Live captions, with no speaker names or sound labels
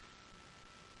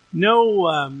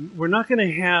No, we're not going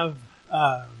to have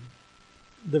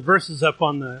the verses up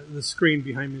on the screen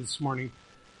behind me this morning.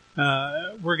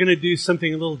 We're going to do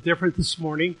something a little different this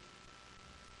morning.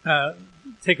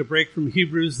 Take a break from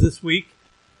Hebrews this week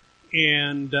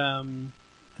and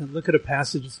look at a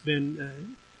passage that's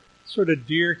been sort of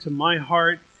dear to my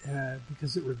heart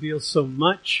because it reveals so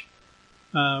much.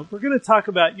 We're going to talk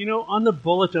about, on the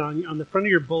bulletin, on the front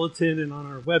of your bulletin and on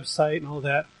our website and all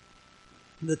that,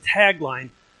 the tagline.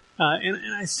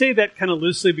 And I say that kind of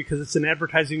loosely because it's an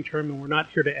advertising term and we're not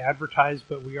here to advertise,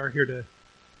 but we are here to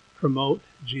promote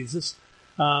Jesus.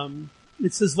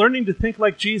 It says, learning to think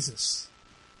like Jesus.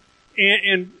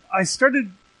 And I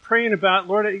started praying about,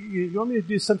 Lord, you want me to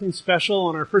do something special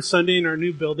on our first Sunday in our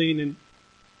new building? And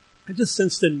I just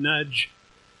sensed a nudge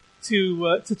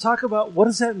to talk about what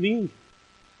does that mean?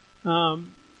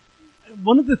 One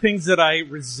of the things that I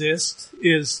resist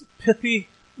is pithy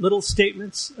little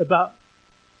statements about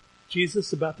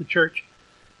Jesus, about the church.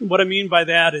 And what I mean by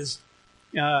that is,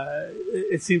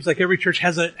 it seems like every church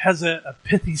has a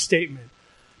pithy statement,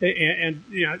 and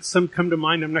some come to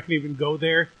mind. I'm not going to even go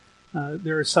there.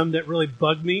 There are some that really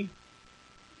bug me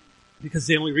because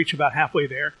they only reach about halfway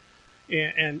there,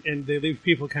 and they leave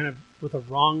people kind of with a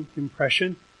wrong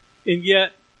impression. And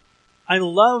yet, I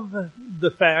love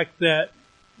the fact that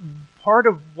part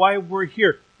of why we're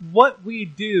here, what we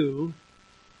do,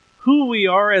 who we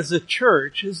are as a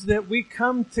church, is that we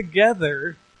come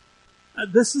together.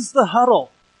 This is the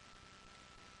huddle.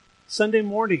 Sunday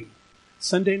morning,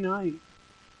 Sunday night.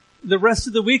 The rest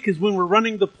of the week is when we're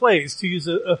running the plays, to use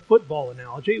a football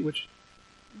analogy, which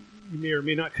you may or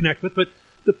may not connect with. But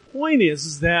the point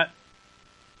is that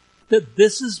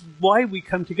this is why we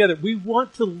come together. We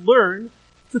want to learn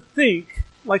to think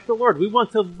like the Lord. We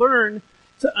want to learn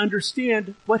to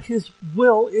understand what His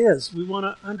will is. We want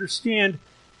to understand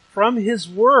from His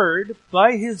Word,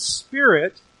 by His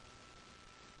Spirit,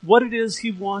 what it is He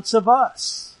wants of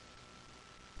us.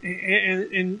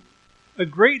 And a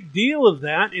great deal of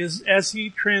that is as He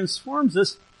transforms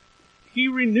us, He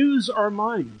renews our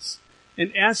minds.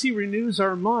 And as He renews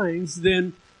our minds,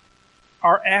 then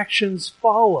our actions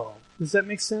follow. Does that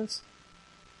make sense?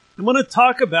 I want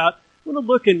to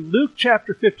look in Luke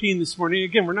chapter 15 this morning.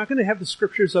 Again, we're not going to have the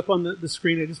scriptures up on the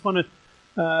screen. I just want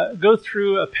to go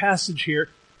through a passage here.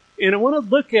 And I want to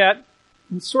look at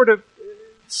and sort of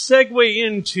segue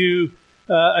into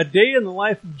a day in the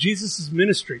life of Jesus'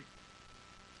 ministry.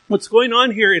 What's going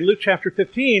on here in Luke chapter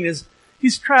 15 is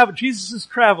Jesus is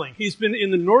traveling. He's been in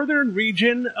the northern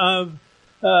region of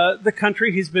the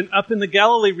country. He's been up in the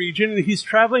Galilee region, and he's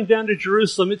traveling down to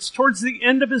Jerusalem. It's towards the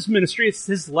end of his ministry. It's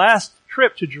his last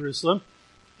trip to Jerusalem.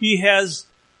 He has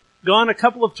gone a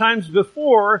couple of times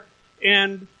before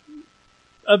and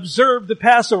observed the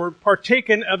Passover,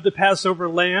 partaken of the Passover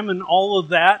lamb and all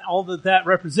that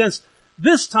represents.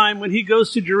 This time when he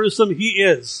goes to Jerusalem, he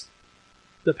is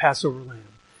the Passover lamb.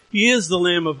 He is the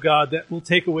Lamb of God that will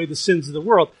take away the sins of the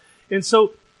world. And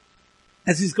so,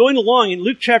 as he's going along in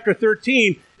Luke chapter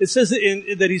 13, it says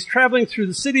that he's traveling through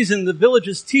the cities and the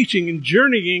villages teaching and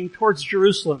journeying towards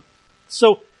Jerusalem.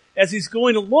 So, as he's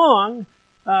going along,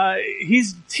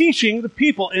 he's teaching the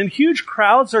people, and huge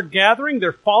crowds are gathering.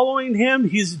 They're following him.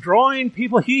 He's drawing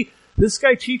people. This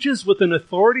guy teaches with an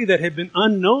authority that had been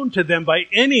unknown to them by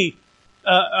any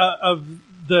of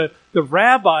the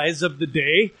rabbis of the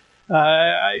day.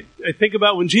 I think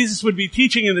about when Jesus would be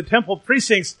teaching in the temple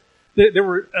precincts. There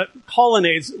were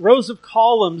colonnades, rows of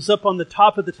columns up on the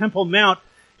top of the Temple Mount,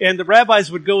 and the rabbis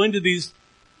would go into these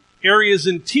areas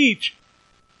and teach.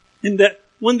 And that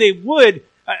when they would,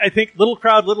 I think little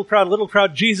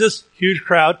crowd, Jesus, huge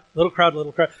crowd, little crowd.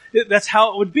 That's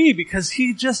how it would be because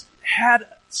he just had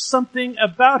something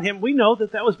about him. We know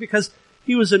that was because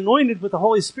he was anointed with the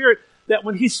Holy Spirit, that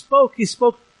when he spoke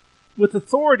with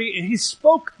authority and he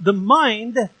spoke the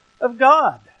mind of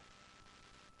God.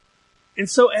 And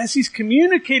so as he's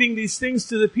communicating these things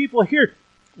to the people here,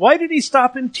 why did he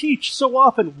stop and teach so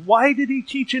often? Why did he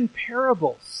teach in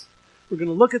parables? We're going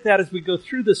to look at that as we go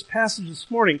through this passage this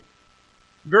morning.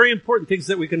 Very important things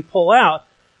that we can pull out.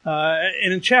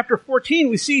 And in chapter 14,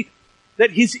 we see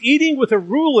that he's eating with a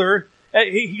ruler.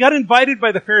 He got invited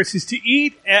by the Pharisees to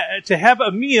eat, to have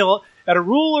a meal at a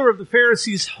ruler of the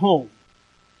Pharisees' home.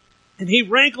 And he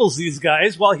rankles these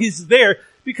guys while he's there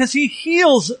because he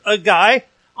heals a guy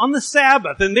on the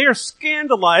Sabbath. And they are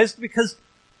scandalized because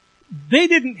they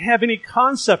didn't have any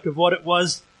concept of what it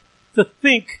was to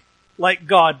think like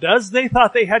God does. They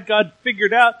thought they had God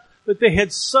figured out, but they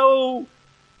had so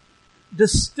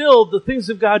distilled the things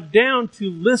of God down to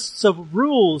lists of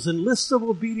rules and lists of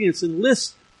obedience and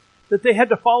lists that they had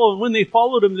to follow. And when they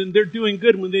followed him, then they're doing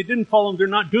good. And when they didn't follow him, they're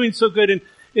not doing so good. And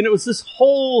it was this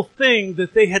whole thing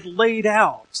that they had laid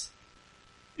out.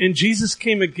 And Jesus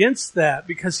came against that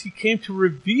because he came to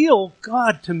reveal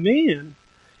God to man.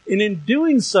 And in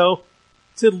doing so,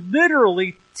 to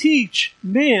literally teach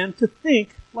man to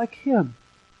think like him.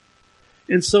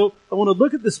 And so I want to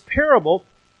look at this parable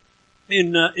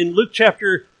in Luke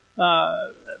chapter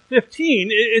 15.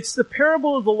 It's the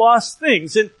parable of the lost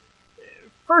things. And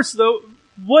first, though,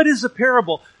 what is a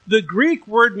parable? The Greek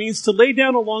word means to lay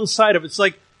down alongside of. It's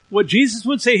like what Jesus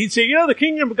would say. He'd say, the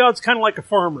kingdom of God's kind of like a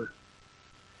farmer.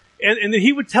 And then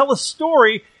he would tell a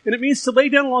story, and it means to lay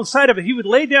down alongside of it. He would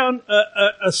lay down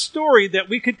a story that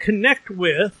we could connect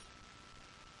with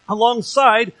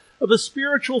alongside of a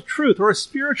spiritual truth or a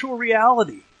spiritual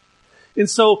reality. And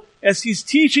so as he's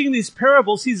teaching these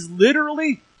parables, he's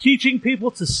literally teaching people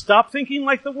to stop thinking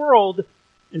like the world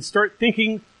and start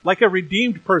thinking like a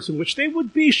redeemed person, which they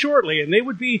would be shortly, and they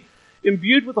would be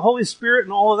imbued with the Holy Spirit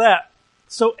and all of that.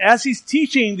 So as he's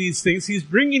teaching these things, he's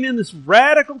bringing in this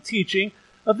radical teaching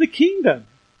of the kingdom.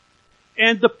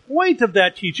 And the point of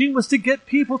that teaching was to get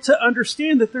people to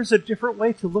understand that there's a different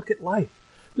way to look at life.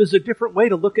 There's a different way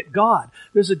to look at God.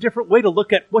 There's a different way to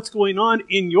look at what's going on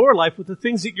in your life with the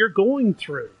things that you're going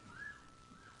through.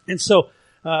 And so,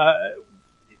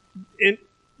 and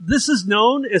this is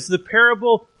known as the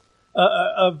parable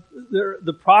of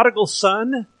the prodigal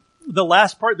son. The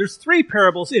last part, there's 3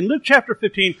 parables. In Luke chapter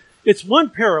 15, it's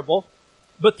 1 parable,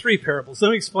 but 3 parables.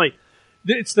 Let me explain.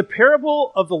 It's the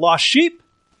parable of the lost sheep,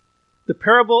 the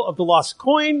parable of the lost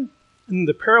coin, and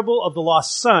the parable of the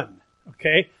lost son.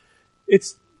 Okay?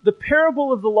 It's the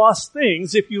parable of the lost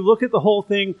things if you look at the whole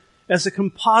thing as a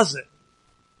composite.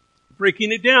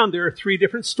 Breaking it down, there are 3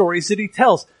 different stories that he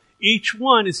tells. Each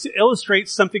one is to illustrate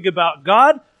something about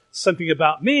God, something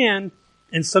about man,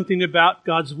 and something about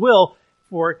God's will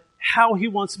for how he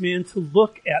wants man to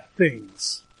look at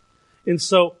things. And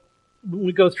so when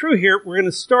we go through here, we're going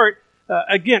to start.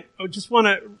 Again, I just want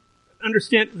to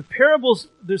understand the parables.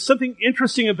 There's something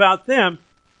interesting about them.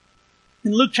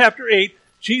 In Luke chapter 8,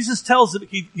 Jesus tells that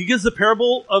he gives the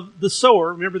parable of the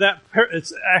sower. Remember that?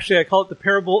 It's actually, I call it the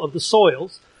parable of the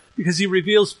soils, because he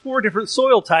reveals 4 different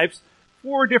soil types,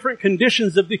 4 different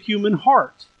conditions of the human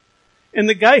heart. And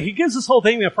the guy, he gives this whole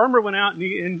thing. The farmer went out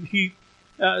and he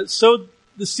sowed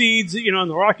the seeds, on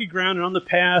the rocky ground and on the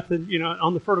path and,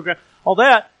 on the fertile ground, all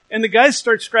that. And the guys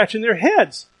start scratching their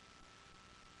heads.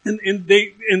 And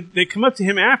they come up to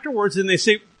him afterwards and they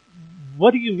say, "What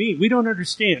do you mean? We don't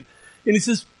understand." And he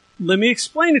says, "Let me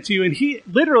explain it to you." And he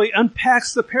literally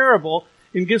unpacks the parable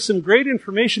and gives some great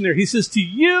information there. He says, "To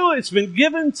you it's been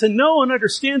given to know and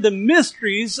understand the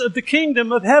mysteries of the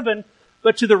kingdom of heaven,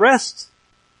 but to the rest,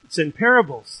 it's in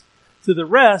parables. To the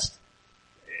rest,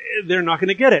 they're not going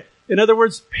to get it." In other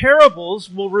words, parables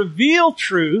will reveal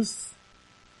truth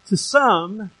to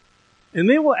some, and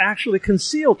they will actually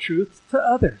conceal truth to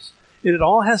others. And it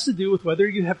all has to do with whether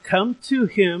you have come to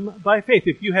him by faith.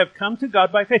 If you have come to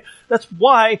God by faith, that's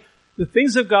why the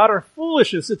things of God are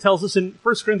foolishness. It tells us in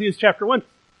 1 Corinthians chapter 1, to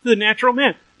the natural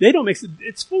man. They don't make sense.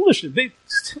 It's foolishness.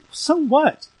 So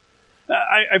what?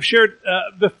 I've shared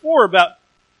before about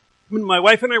when my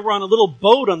wife and I were on a little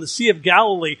boat on the Sea of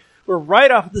Galilee. We're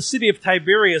right off the city of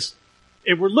Tiberias,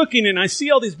 and we're looking, and I see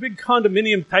all these big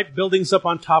condominium-type buildings up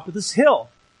on top of this hill.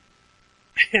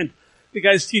 And the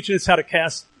guy's teaching us how to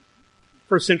cast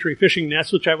first-century fishing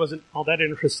nets, which I wasn't all that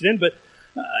interested in. But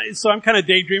so I'm kind of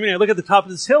daydreaming. I look at the top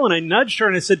of this hill, and I nudged her,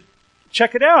 and I said,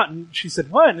 "Check it out." And she said,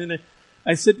 "What?" And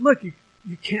I said, "Look, you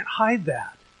can't hide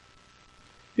that."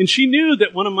 And she knew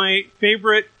that one of my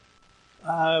favorite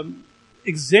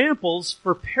examples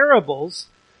for parables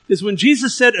is when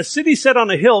Jesus said, "A city set on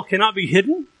a hill cannot be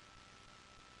hidden."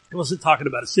 He wasn't talking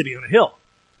about a city on a hill.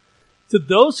 To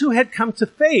those who had come to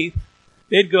faith,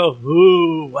 they'd go,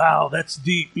 "Ooh, wow, that's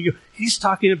deep." He's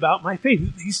talking about my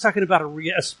faith. He's talking about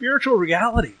a spiritual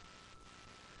reality.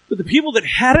 But the people that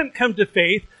hadn't come to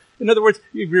faith, in other words,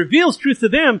 it reveals truth to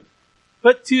them,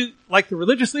 but to, like the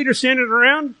religious leaders standing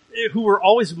around, who were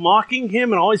always mocking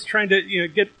him and always trying to,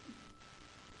 get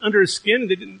under his skin,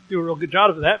 and they didn't do a real good job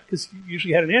of that because he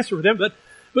usually had an answer for them.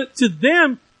 But to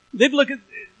them, they'd look at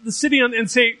the city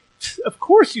and say, "Of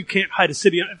course you can't hide a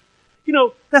city.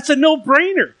 That's a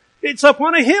no-brainer. It's up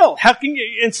on a hill. How can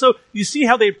you?" And so you see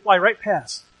how they fly right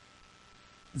past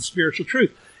the spiritual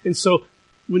truth. And so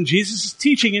when Jesus is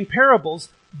teaching in parables,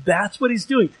 that's what he's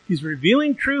doing. He's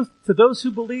revealing truth to those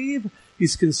who believe.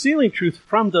 He's concealing truth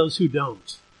from those who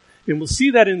don't. And we'll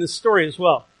see that in this story as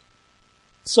well.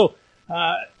 So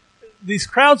these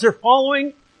crowds are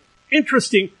following.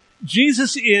 Interesting.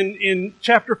 Jesus in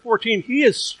chapter 14, he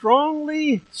is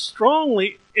strongly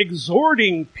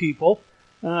exhorting people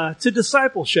to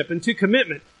discipleship and to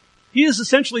commitment. He is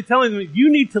essentially telling them, you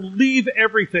need to leave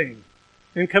everything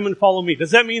and come and follow me.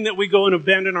 Does that mean that we go and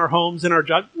abandon our homes and our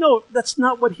jobs? No, that's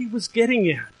not what he was getting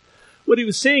at. What he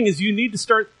was saying is you need to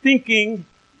start thinking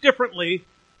differently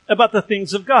about the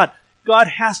things of God. God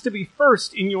has to be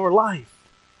first in your life.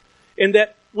 And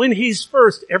that when he's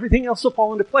first, everything else will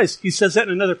fall into place. He says that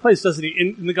in another place, doesn't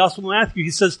he? In the Gospel of Matthew,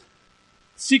 he says,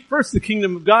 seek first the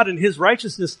kingdom of God and his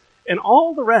righteousness, and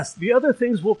all the rest, the other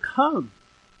things will come.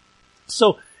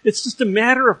 So it's just a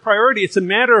matter of priority. It's a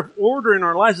matter of order in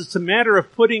our lives. It's a matter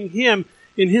of putting him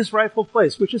in his rightful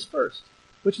place, which is first,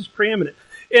 which is preeminent.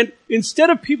 And instead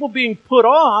of people being put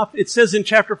off, it says in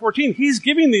chapter 14, he's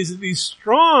giving these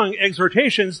strong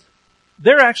exhortations.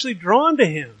 They're actually drawn to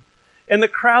him. And the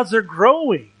crowds are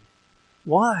growing.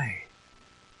 Why?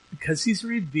 Because he's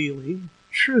revealing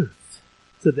truth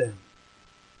to them.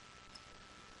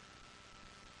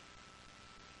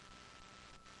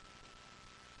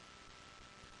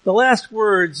 The last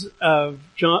words of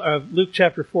Luke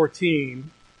chapter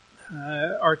 14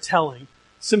 are telling.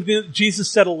 Something that Jesus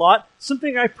said a lot,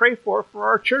 something I pray for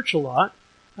our church a lot.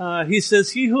 He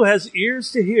says, he who has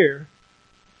ears to hear,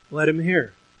 let him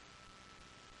hear.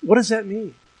 What does that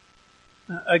mean?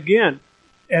 Again,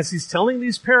 as he's telling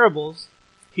these parables,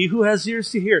 he who has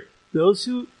ears to hear, those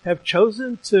who have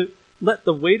chosen to let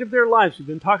the weight of their lives, we've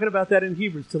been talking about that in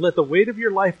Hebrews, to let the weight of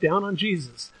your life down on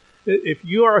Jesus. If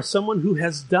you are someone who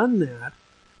has done that,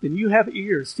 then you have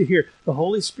ears to hear. The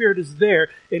Holy Spirit is there,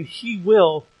 and he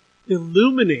will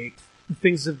illuminate the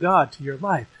things of God to your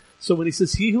life. So when he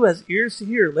says, he who has ears to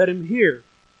hear, let him hear,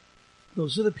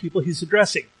 those are the people he's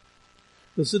addressing.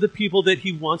 Those are the people that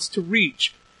he wants to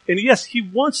reach. And yes, he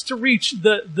wants to reach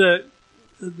the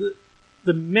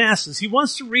masses. He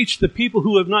wants to reach the people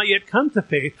who have not yet come to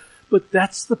faith, but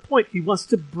that's the point. He wants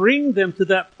to bring them to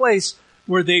that place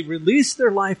where they release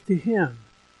their life to him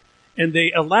and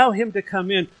they allow him to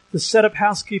come in to set up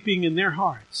housekeeping in their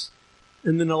hearts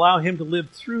and then allow him to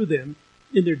live through them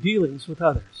in their dealings with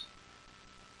others.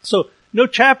 So no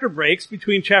chapter breaks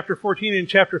between chapter 14 and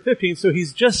chapter 15. So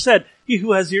he's just said, he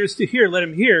who has ears to hear, let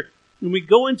him hear. When we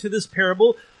go into this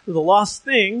parable of the lost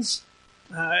things,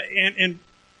 and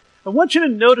I want you to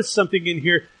notice something in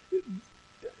here.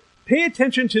 Pay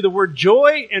attention to the word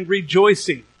joy and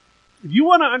rejoicing. If you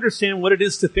want to understand what it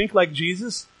is to think like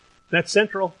Jesus, that's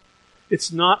central.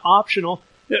 It's not optional.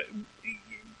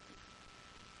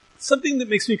 Something that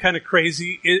makes me kind of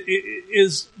crazy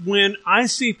is when I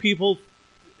see people,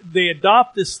 they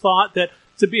adopt this thought that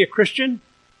to be a Christian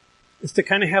is to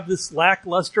kind of have this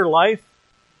lackluster life.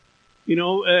 You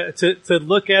know, to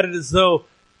look at it as though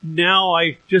now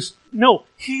no,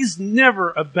 he's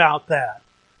never about that.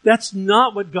 That's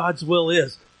not what God's will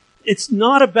is. It's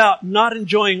not about not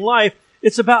enjoying life.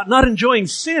 It's about not enjoying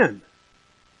sin.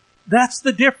 That's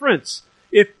the difference.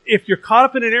 If you're caught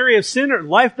up in an area of sin or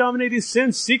life-dominating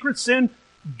sin, secret sin,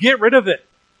 get rid of it.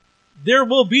 There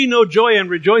will be no joy and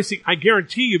rejoicing, I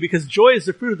guarantee you, because joy is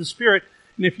the fruit of the Spirit.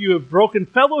 And if you have broken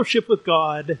fellowship with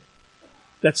God,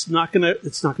 it's not gonna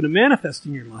manifest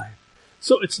in your life.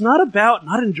 So it's not about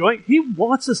not enjoying. He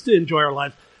wants us to enjoy our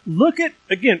lives. Look at,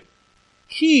 again,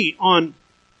 key on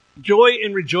joy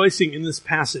and rejoicing in this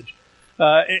passage.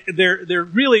 They're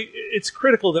really, it's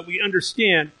critical that we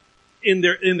understand in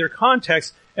their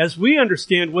context as we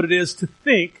understand what it is to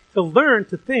think, to learn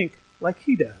to think like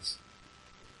he does.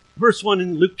 Verse 1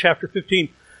 in Luke chapter 15.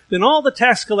 Then all the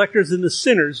tax collectors and the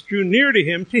sinners drew near to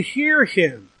him to hear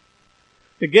him.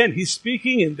 Again, he's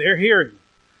speaking in their hearing.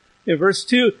 In verse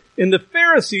 2, and the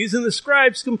Pharisees and the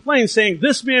scribes complained, saying,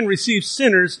 this man receives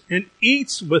sinners and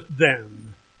eats with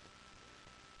them.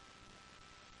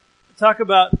 Talk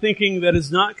about thinking that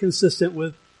is not consistent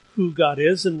with who God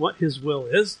is and what his will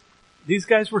is. These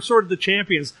guys were sort of the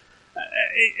champions.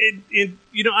 And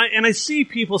I see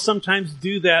people sometimes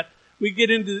do that.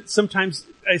 Sometimes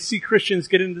I see Christians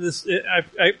get into this.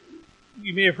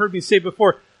 You may have heard me say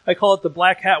before, I call it the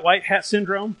black hat, white hat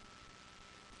syndrome.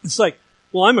 It's like,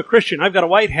 well, I'm a Christian. I've got a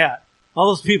white hat. All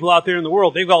those people out there in the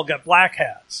world, they've all got black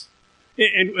hats.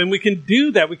 And we can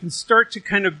do that. We can start to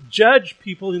kind of judge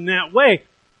people in that way.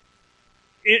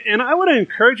 And I want to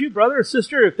encourage you, brother or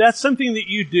sister, if that's something that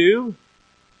you do,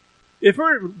 if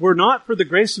it were not for the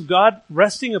grace of God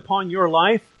resting upon your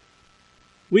life,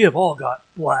 we have all got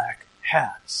black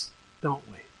hats, don't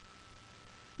we?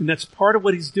 And that's part of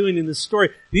what he's doing in this story.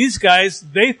 These guys,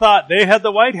 they thought they had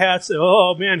the white hats.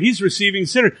 Oh man, he's receiving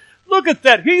sinners. Look at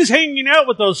that. He's hanging out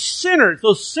with those sinners,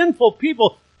 those sinful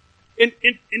people.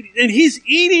 And he's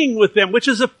eating with them, which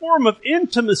is a form of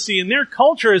intimacy. In their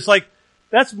culture, is like,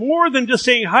 that's more than just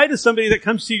saying hi to somebody that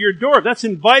comes to your door. That's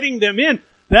inviting them in.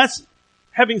 That's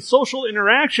having social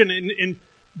interaction. And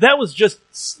that was just,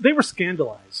 they were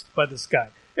scandalized by this guy.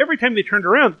 Every time they turned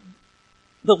around,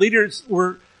 the leaders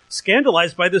were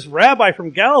scandalized by this rabbi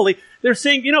from Galilee. They're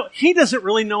saying, he doesn't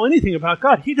really know anything about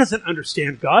God. He doesn't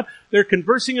understand God. They're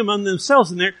conversing among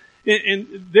themselves, and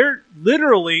they're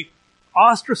literally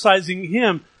ostracizing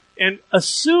him and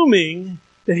assuming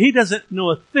that he doesn't know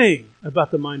a thing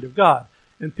about the mind of God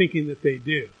and thinking that they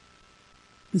do.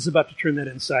 He's about to turn that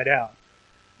inside out.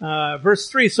 Verse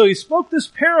 3, so he spoke this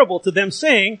parable to them,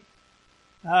 saying,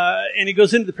 and he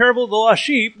goes into the parable of the lost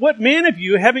sheep. What man of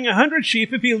you, having 100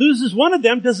 sheep, if he loses one of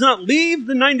them, does not leave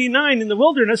the 99 in the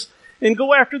wilderness and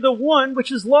go after the one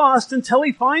which is lost until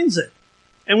he finds it?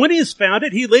 And when he has found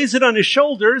it, he lays it on his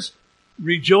shoulders,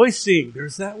 rejoicing.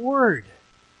 There's that word.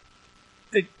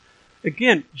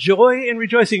 Again, joy and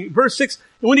rejoicing. Verse 6,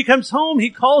 and when he comes home, he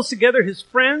calls together his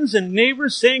friends and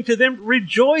neighbors, saying to them,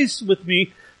 rejoice with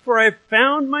me, for I have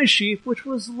found my sheep which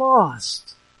was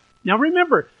lost. Now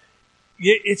remember,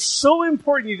 it's so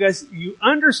important, you guys, you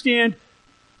understand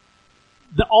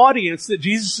the audience that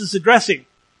Jesus is addressing.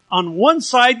 On one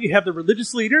side, you have the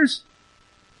religious leaders,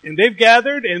 and they've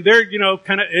gathered, and they're,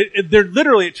 they're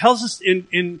literally, it tells us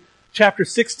in chapter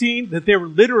 16 that they were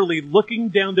literally looking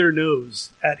down their nose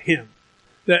at him.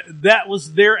 That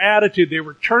was their attitude. They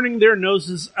were turning their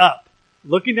noses up,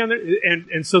 looking down there,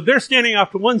 and so they're standing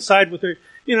off to one side with their,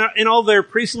 in all their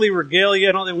priestly regalia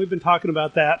and all that. We've been talking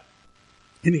about that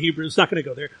in Hebrew. It's not going to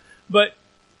go there, but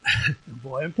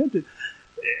boy, I'm tempted.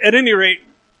 At any rate,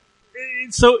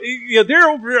 so they're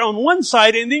over on one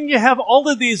side, and then you have all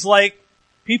of these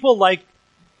people like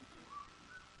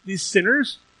these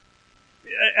sinners.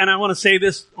 And I want to say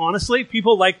this honestly,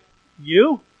 people like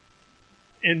you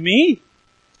and me,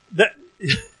 that,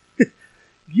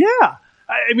 yeah.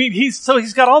 I mean, he's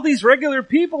got all these regular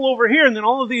people over here, and then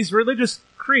all of these religious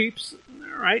creeps,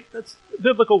 right? That's a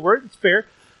biblical word. It's fair.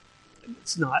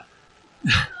 It's not.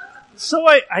 So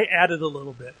I added a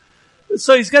little bit.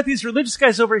 So he's got these religious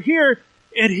guys over here,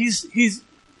 and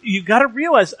you've got to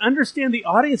realize, understand the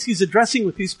audience he's addressing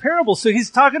with these parables. So he's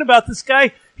talking about this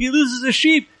guy, he loses a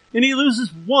sheep, and he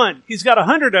loses one. He's got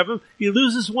 100 of them. He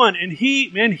loses one. And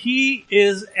he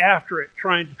is after it,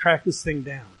 trying to track this thing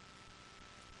down.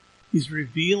 He's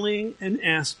revealing an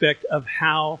aspect of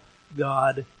how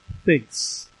God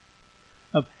thinks,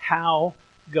 of how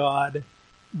God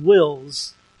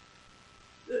wills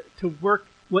to work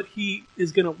what he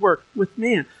is going to work with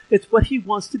man. It's what he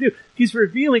wants to do. He's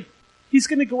revealing he's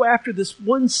going to go after this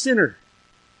one sinner,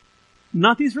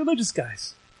 not these religious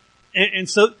guys. And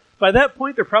so by that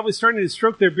point, they're probably starting to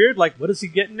stroke their beard, like, what is he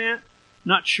getting at?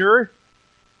 Not sure.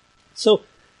 So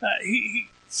he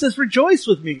says, rejoice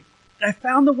with me. I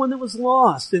found the one that was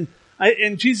lost. And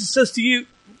Jesus says to you,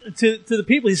 to the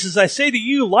people, he says, I say to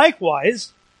you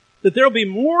likewise, that there will be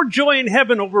more joy in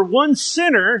heaven over one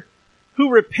sinner who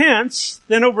repents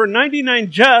than over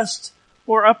 99 just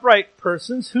or upright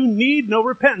persons who need no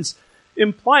repentance.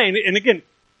 Implying, and again,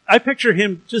 I picture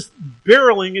him just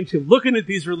barreling into looking at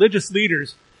these religious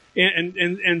leaders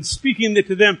and speaking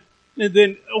to them. And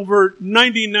then over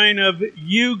 99 of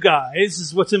you guys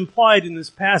is what's implied in this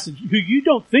passage, who you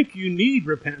don't think you need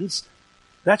repentance.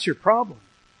 That's your problem.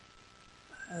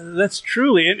 That's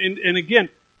truly, and again,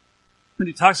 when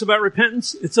he talks about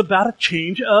repentance, it's about a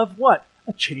change of what?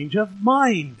 A change of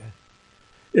mind.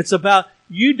 It's about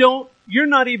you're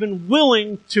not even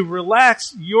willing to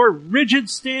relax your rigid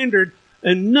standard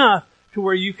enough to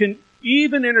where you can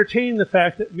even entertain the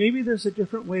fact that maybe there's a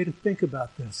different way to think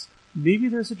about this. Maybe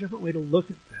there's a different way to look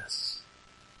at this.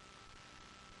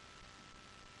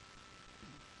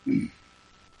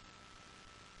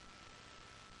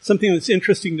 Something that's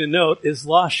interesting to note is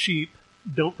lost sheep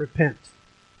don't repent.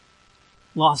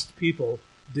 Lost people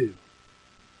do.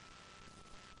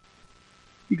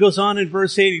 He goes on in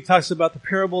verse 8, he talks about the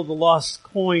parable of the lost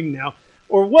coin now.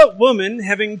 Or what woman,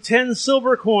 having 10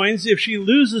 silver coins, if she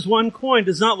loses one coin,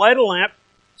 does not light a lamp,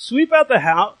 sweep out the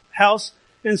house,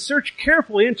 and search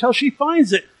carefully until she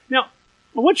finds it? Now,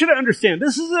 I want you to understand,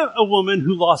 this is a woman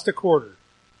who lost a quarter.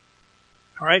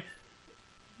 All right?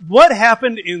 What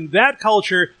happened in that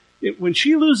culture, when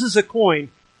she loses a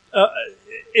coin,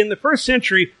 in the first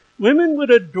century, women would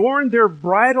adorn their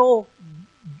bridal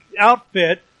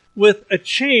outfit with a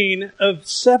chain of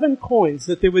 7 coins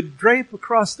that they would drape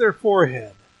across their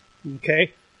forehead.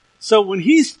 Okay? So when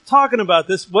he's talking about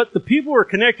this, what the people were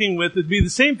connecting with would be the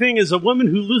same thing as a woman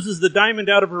who loses the diamond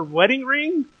out of her wedding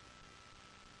ring,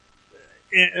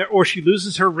 or she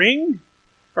loses her ring.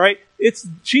 All right.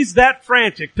 She's that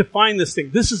frantic to find this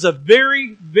thing. This is a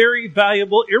very, very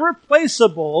valuable,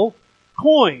 irreplaceable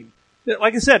coin.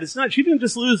 Like I said, she didn't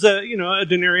just lose a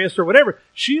denarius or whatever.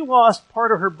 She lost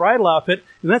part of her bridal outfit,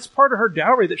 and that's part of her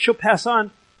dowry that she'll pass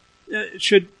on,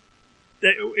 should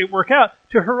it work out,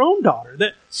 to her own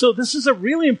daughter. So this is a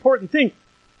really important thing.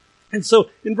 And so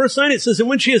in verse 9 it says, and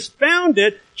when she has found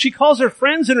it, she calls her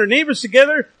friends and her neighbors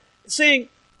together, saying,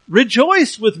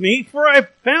 rejoice with me, for I have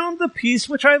found the piece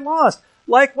which I lost.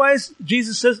 Likewise,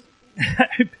 Jesus says,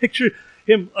 I picture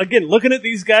him, again, looking at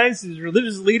these guys, these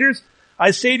religious leaders. I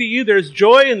say to you, there's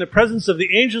joy in the presence of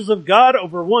the angels of God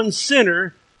over one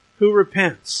sinner who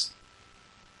repents.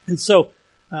 And so,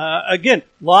 again,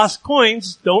 lost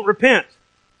coins don't repent.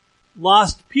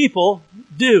 Lost people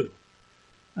do.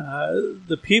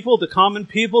 The common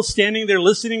people standing there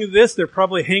listening to this, they're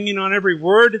probably hanging on every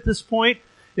word at this point.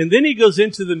 And then he goes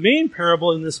into the main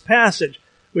parable in this passage,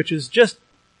 which is just,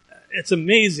 it's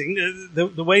amazing,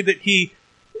 the way that he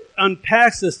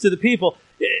unpacks this to the people.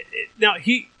 Now,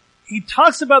 he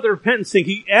talks about the repentance thing.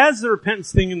 He adds the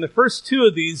repentance thing in the first two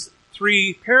of these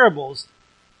three parables.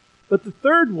 But the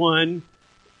third one,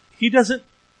 he doesn't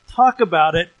talk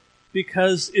about it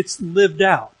because it's lived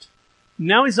out.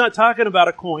 Now he's not talking about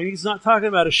a coin. He's not talking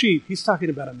about a sheep. He's talking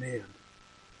about a man.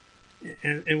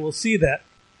 And we'll see that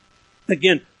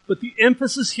again. But the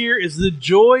emphasis here is the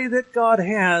joy that God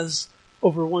has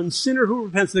over one sinner who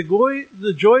repents. The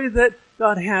joy that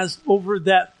God has over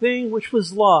that thing which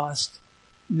was lost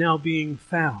now being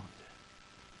found.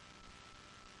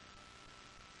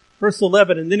 Verse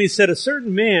 11, and then he said, a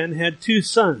certain man had 2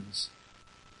 sons.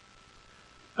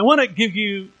 I want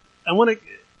you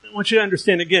to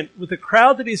understand again, with the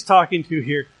crowd that he's talking to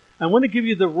here, I want to give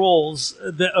you the roles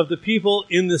of the people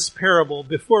in this parable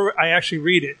before I actually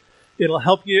read it. It'll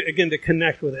help you, again, to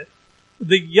connect with it.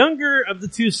 The younger of the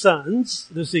 2 sons,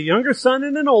 there's a younger son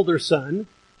and an older son.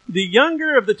 The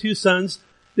younger of the 2 sons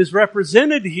is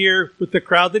represented here with the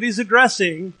crowd that he's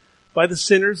addressing by the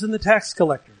sinners and the tax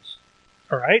collectors.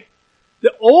 All right?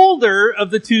 The older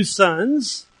of the 2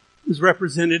 sons is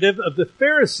representative of the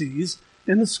Pharisees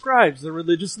and the scribes, the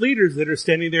religious leaders that are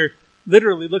standing there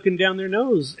literally looking down their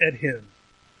nose at him.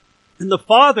 And the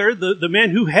father, the man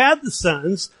who had the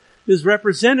sons, is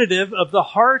representative of the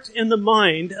heart and the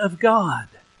mind of God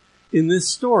in this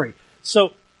story.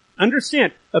 So,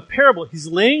 understand, a parable, he's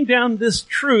laying down this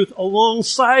truth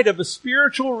alongside of a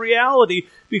spiritual reality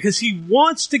because he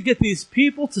wants to get these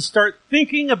people to start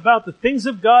thinking about the things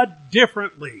of God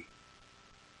differently.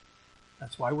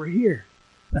 That's why we're here.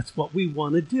 That's what we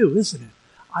want to do, isn't it?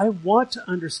 I want to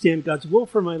understand God's will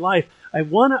for my life. I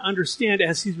want to understand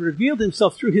as he's revealed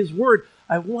himself through his word.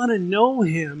 I want to know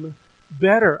him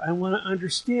better. I want to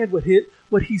understand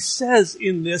what he says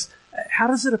in this. How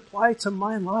does it apply to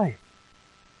my life?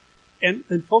 And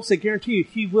folks, I guarantee you,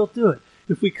 he will do it.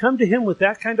 If we come to him with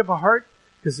that kind of a heart,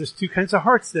 because there's 2 kinds of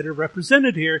hearts that are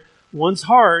represented here. One's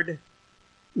hard,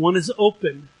 one is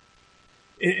open.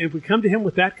 And if we come to him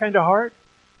with that kind of heart,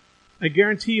 I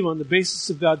guarantee you on the basis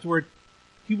of God's word,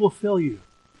 he will fill you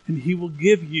and he will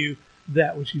give you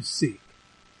that which you seek.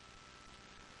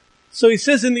 So he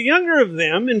says, and the younger of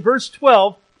them, in verse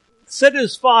 12, said to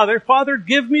his father, Father,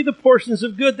 give me the portions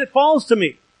of good that falls to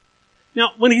me.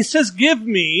 Now, when he says give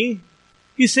me,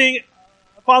 he's saying,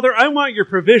 Father, I want your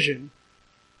provision,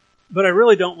 but I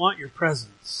really don't want your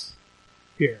presence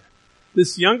here.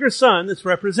 This younger son that's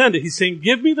represented, he's saying,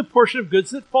 give me the portion of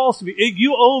goods that falls to me.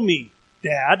 You owe me,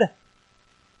 Dad.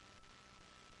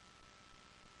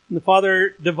 And the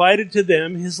father divided to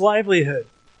them his livelihood.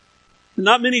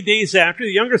 Not many days after,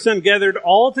 the younger son gathered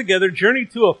all together,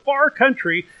 journeyed to a far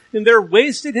country, and there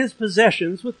wasted his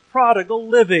possessions with prodigal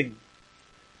living.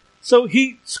 So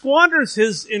he squanders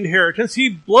his inheritance. He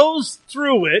blows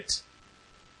through it.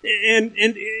 And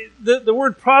the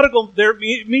word prodigal there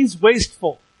means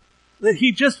wasteful. That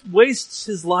he just wastes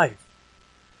his life.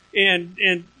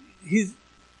 And he's,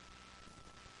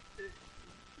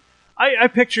 I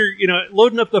picture,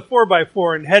 loading up the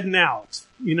 4x4 and heading out,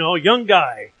 a young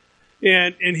guy.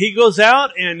 And he goes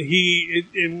out and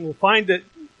we'll find that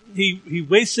he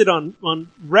wasted on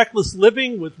reckless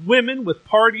living with women, with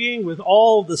partying, with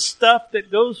all the stuff that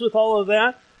goes with all of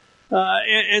that.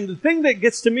 And the thing that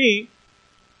gets to me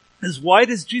is, why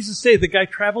does Jesus say the guy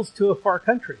travels to a far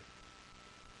country?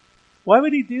 Why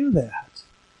would he do that?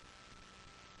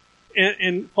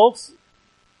 And folks,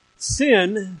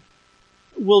 sin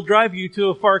will drive you to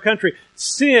a far country.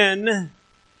 Sin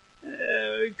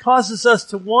causes us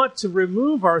to want to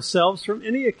remove ourselves from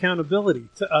any accountability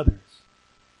to others.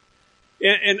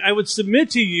 And I would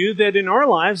submit to you that in our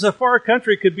lives, a far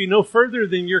country could be no further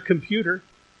than your computer.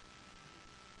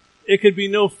 It could be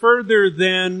no further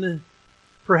than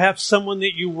perhaps someone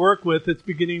that you work with that's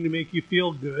beginning to make you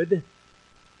feel good.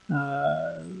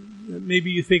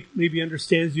 Maybe you think maybe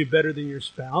understands you better than your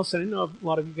spouse. And I know a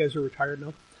lot of you guys are retired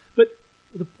now. But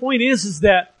the point is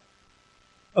that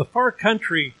a far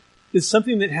country is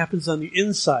something that happens on the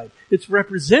inside. It's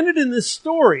represented in this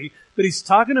story, but he's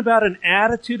talking about an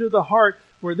attitude of the heart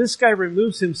where this guy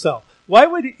removes himself. Why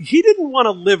would he didn't want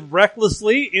to live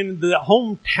recklessly in the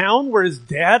hometown where his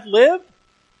dad lived?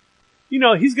 You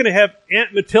know, he's going to have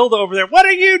Aunt Matilda over there. What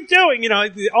are you doing? You know,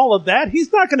 all of that.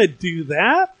 He's not going to do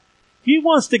that. He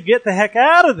wants to get the heck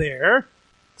out of there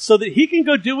so that he can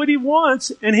go do what he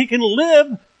wants and he can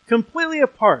live completely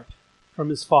apart from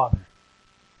his father.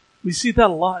 We see that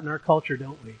a lot in our culture,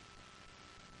 don't we?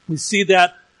 We see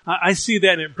that. I see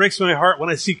that, and it breaks my heart when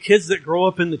I see kids that grow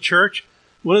up in the church.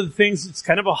 One of the things that's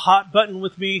kind of a hot button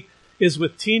with me is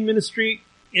with teen ministry,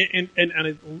 and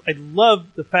I love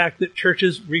the fact that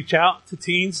churches reach out to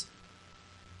teens,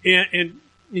 and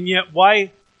yet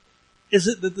why is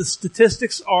it that the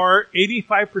statistics are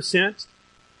 85%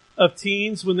 of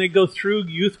teens when they go through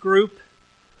youth group,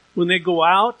 when they go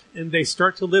out and they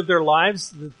start to live their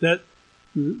lives, that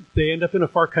they end up in a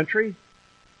far country?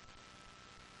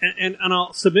 And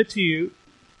I'll submit to you,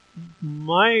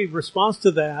 my response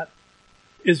to that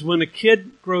is when a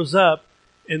kid grows up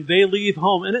and they leave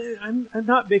home, and I'm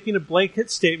not making a blanket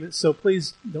statement, so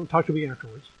please don't talk to me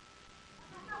afterwards.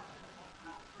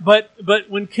 But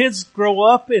when kids grow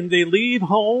up and they leave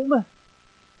home,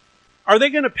 are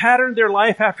they going to pattern their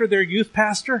life after their youth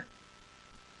pastor?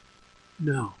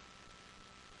 No.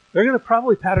 They're going to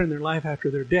probably pattern their life after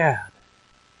their dad,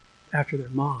 after their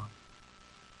mom.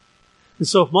 And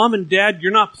so if mom and dad,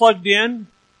 you're not plugged in,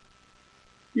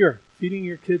 you're feeding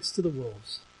your kids to the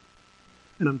wolves.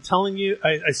 And I'm telling you,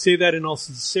 I say that in all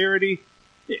sincerity,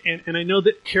 and I know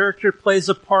that character plays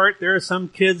a part. There are some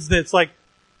kids that's like,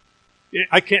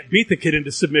 I can't beat the kid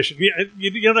into submission.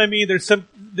 You know what I mean? There's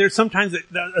sometimes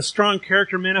that a strong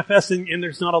character manifests and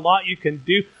there's not a lot you can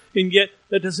do, and yet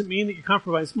that doesn't mean that you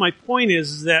compromise. My point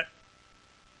is that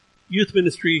youth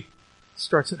ministry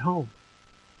starts at home,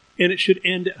 and it should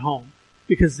end at home,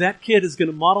 because that kid is going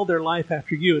to model their life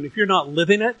after you, and if you're not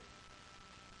living it,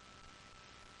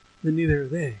 then neither are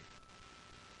they.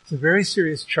 It's a very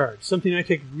serious charge, something I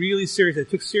take really serious. I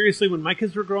took seriously when my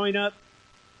kids were growing up.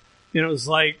 You know, it was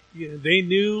like, they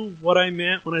knew what I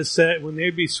meant when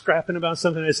they'd be scrapping about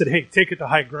something, I said, hey, take it to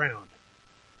high ground.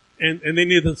 And they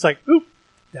knew that it's like, oop,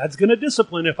 Dad's going to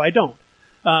discipline if I don't.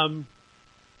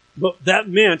 But that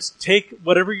meant take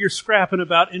whatever you're scrapping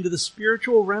about into the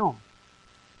spiritual realm.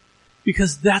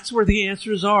 Because that's where the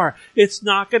answers are. It's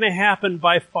not going to happen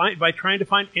by trying to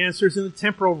find answers in the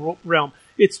temporal realm.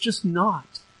 It's just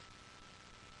not.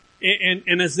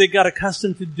 And as they got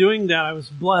accustomed to doing that, I was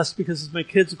blessed, because as my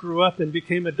kids grew up and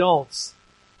became adults,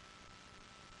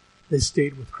 they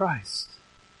stayed with Christ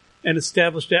and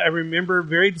established that. I remember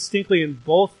very distinctly in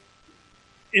both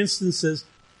instances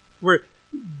where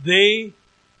they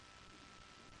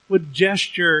would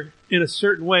gesture in a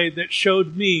certain way that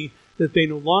showed me that they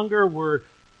no longer were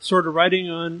sort of riding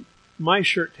on my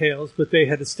shirt tails, but they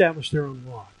had established their own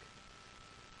walk.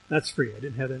 That's free. I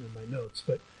didn't have that in my notes,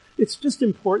 but it's just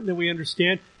important that we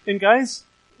understand. And guys,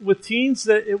 with teens,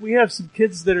 that we have some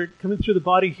kids that are coming through the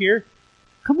body here,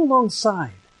 come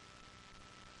alongside.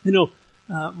 You know,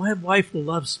 my wife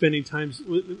loves spending time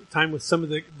with some of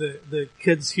the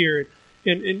kids here,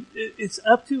 and it's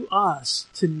up to us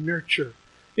to nurture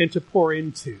and to pour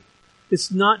into.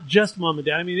 It's not just mom and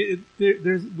dad. I mean,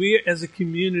 we as a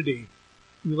community,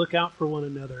 we look out for one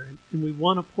another, and we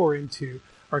want to pour into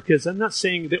our kids. I'm not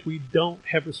saying that we don't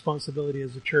have responsibility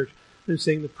as a church. I'm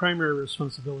saying the primary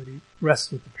responsibility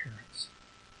rests with the parents.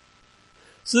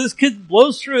 So this kid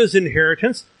blows through his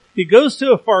inheritance. He goes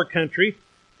to a far country,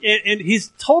 and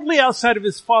he's totally outside of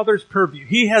his father's purview.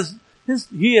 He has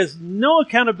no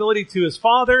accountability to his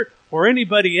father or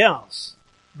anybody else.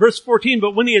 Verse 14,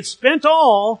 but when he had spent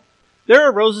all, there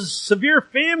arose a severe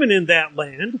famine in that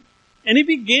land, and he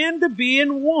began to be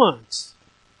in want.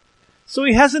 So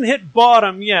he hasn't hit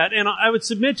bottom yet, and I would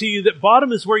submit to you that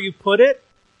bottom is where you put it.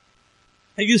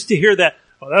 I used to hear that,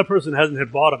 that person hasn't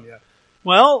hit bottom yet.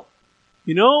 Well,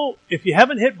 you know, if you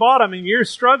haven't hit bottom and you're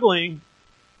struggling,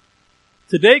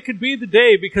 today could be the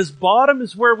day, because bottom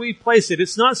is where we place it.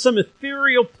 It's not some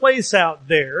ethereal place out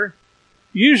there.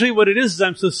 Usually what it is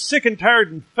I'm so sick and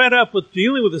tired and fed up with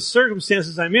dealing with the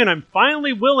circumstances I'm in, I'm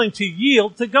finally willing to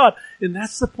yield to God. And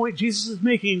that's the point Jesus is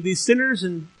making. These sinners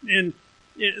and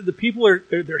the people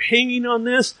they're hanging on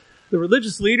this. The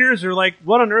religious leaders are like,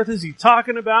 what on earth is he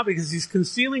talking about? Because he's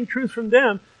concealing truth from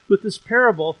them with this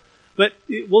parable But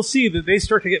we'll see that they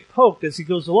start to get poked as he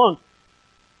goes along.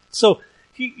 So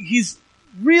he's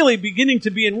really beginning to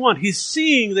be in want. He's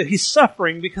seeing that he's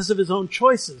suffering because of his own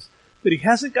choices, but he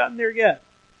hasn't gotten there yet.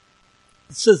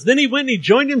 It says, then he went and he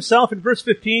joined himself, in verse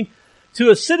 15, to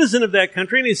a citizen of that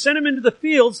country, and he sent him into the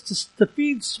fields to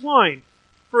feed swine.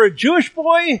 For a Jewish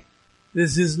boy,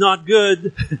 this is not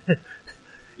good.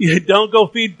 You don't go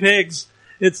feed pigs.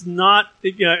 It's not,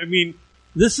 he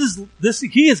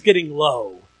is getting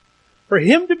low. For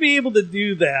him to be able to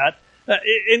do that,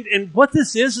 and what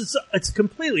this is,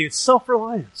 it's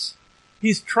self-reliance.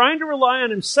 He's trying to rely on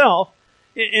himself,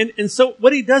 and so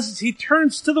what he does is he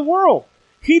turns to the world.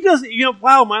 He doesn't,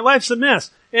 wow, my life's a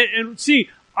mess. And see,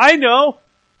 I know,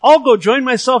 I'll go join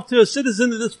myself to a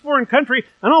citizen of this foreign country,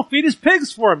 and I'll feed his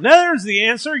pigs for him. There's the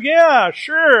answer. Yeah,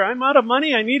 sure, I'm out of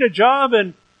money, I need a job,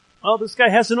 and, well, this guy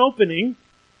has an opening.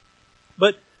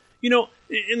 But, and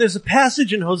there's a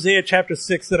passage in Hosea chapter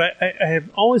 6 that I have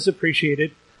always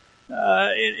appreciated,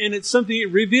 and it's something,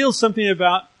 it reveals something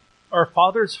about our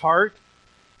Father's heart.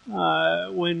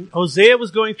 When Hosea was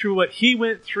going through what he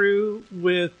went through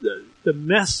with the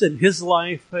mess in his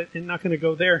life, I'm not going to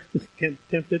go there,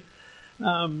 tempted.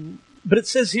 But it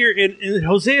says here in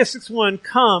Hosea 6:1,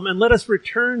 come and let us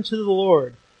return to the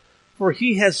Lord, for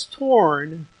he has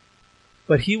torn,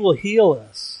 but he will heal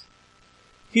us.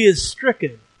 He is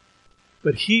stricken,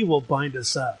 but he will bind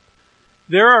us up.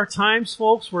 There are times,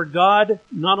 folks, where God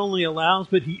not only allows,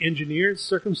 but he engineers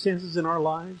circumstances in our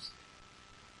lives.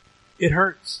 It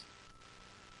hurts.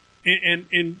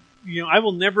 And I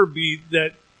will never be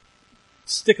that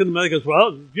stick in the mud that goes,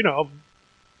 well,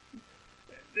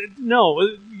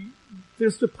 no,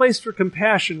 there's the place for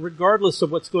compassion regardless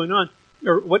of what's going on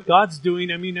or what God's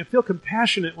doing. I feel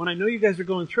compassionate when I know you guys are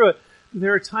going through it.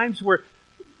 There are times where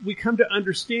we come to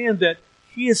understand that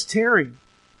he is tearing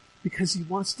because he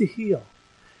wants to heal.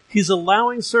 He's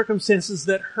allowing circumstances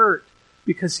that hurt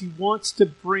because he wants to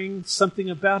bring something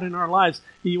about in our lives.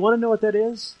 And you want to know what that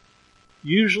is?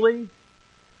 Usually,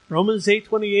 Romans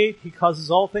 8:28, he causes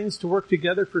all things to work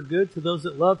together for good to those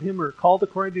that love him or are called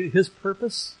according to his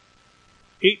purpose.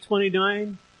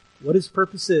 8:29, what his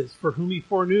purpose is. For whom he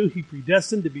foreknew, he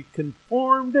predestined to be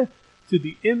conformed to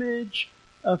the image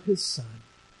of his Son.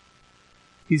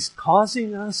 He's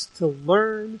causing us to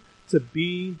learn to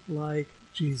be like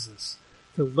Jesus,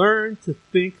 to learn to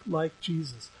think like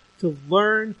Jesus, to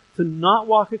learn to not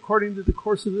walk according to the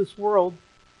course of this world.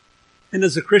 And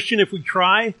as a Christian, if we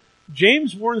try,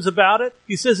 James warns about it.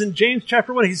 He says in James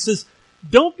chapter 1, he says,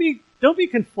 don't be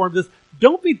conformed to this.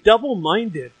 Don't be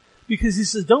double-minded. Because he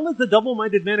says, don't let the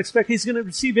double-minded man expect he's going to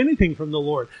receive anything from the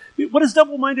Lord. What does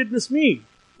double-mindedness mean?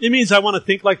 It means I want to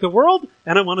think like the world,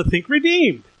 and I want to think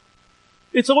redeemed.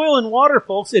 It's oil and water,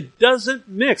 folks. It doesn't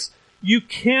mix. You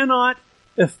cannot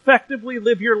effectively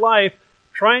live your life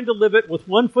trying to live it with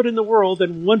one foot in the world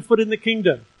and one foot in the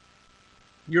kingdom.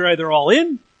 You're either all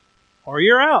in or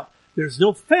you're out. There's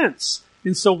no fence.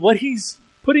 And so what he's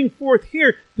putting forth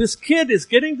here, this kid is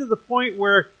getting to the point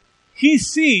where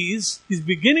he's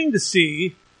beginning to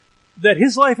see that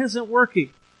his life isn't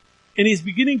working. And he's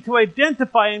beginning to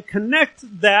identify and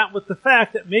connect that with the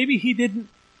fact that maybe he didn't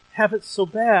have it so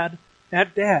bad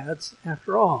at Dad's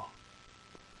after all.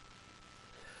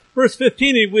 Verse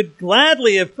 15, he would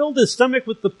gladly have filled his stomach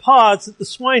with the pods that the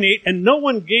swine ate, and no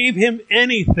one gave him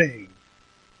anything.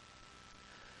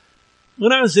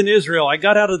 When I was in Israel, I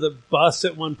got out of the bus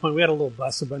at one point. We had a little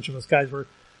bus, a bunch of us guys were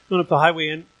going up the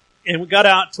highway, and we got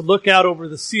out to look out over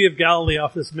the Sea of Galilee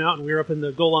off this mountain. We were up in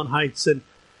the Golan Heights, and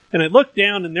I looked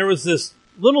down, and there was this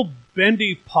little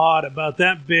bendy pod about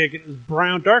that big. It was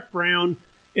brown, dark brown,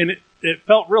 and it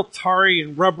felt real tarry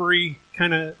and rubbery,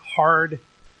 kind of hard.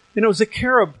 And it was a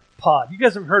carob pod. You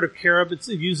guys have heard of carob.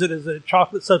 They use it as a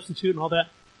chocolate substitute and all that.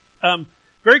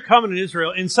 Very common in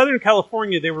Israel. In Southern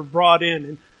California, they were brought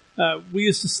in, and we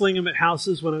used to sling them at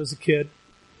houses when I was a kid.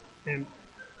 And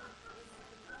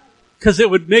because it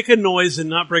would make a noise and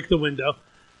not break the window.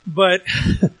 But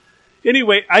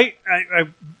anyway, I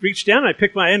reached down and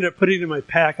I ended up putting it in my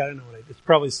pack. I don't know it's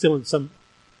probably still in some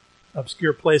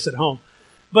obscure place at home.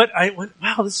 But I went,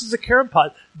 wow, this is a carob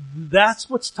pod. That's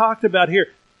what's talked about here.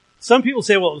 Some people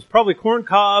say, well, it was probably corn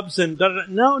cobs and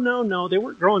da-da-da. No. They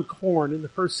weren't growing corn in the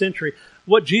first century.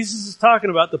 What Jesus is talking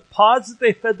about, the pods that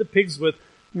they fed the pigs with,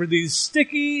 were these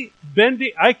sticky,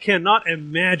 bendy. I cannot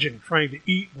imagine trying to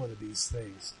eat one of these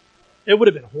things. It would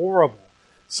have been horrible.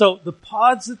 So the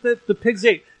pods that the pigs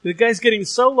ate, the guy's getting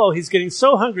so low, he's getting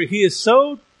so hungry, he is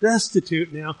so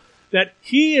destitute now that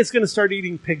he is going to start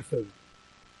eating pig food.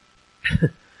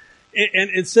 And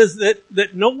it says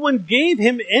that no one gave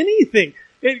him anything.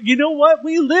 And you know what?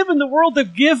 We live in the world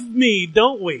of give me,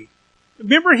 don't we?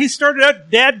 Remember, he started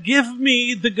out, Dad, give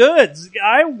me the goods.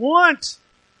 I want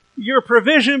your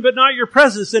provision, but not your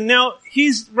presence. And now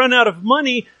he's run out of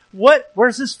money.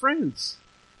 Where's his friends?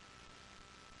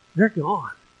 They're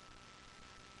gone.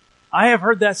 I have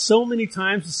heard that so many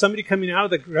times, somebody coming out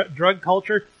of the drug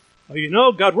culture.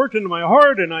 Well, God worked into my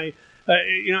heart, and I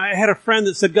had a friend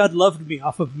that said God loved me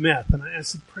off of meth. And I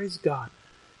said, praise God.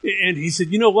 And he said,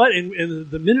 you know what? And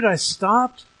the minute I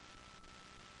stopped,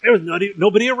 there was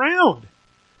nobody around.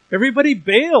 Everybody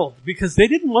bailed because they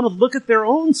didn't want to look at their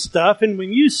own stuff. And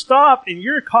when you stop and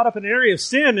you're caught up in an area of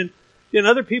sin and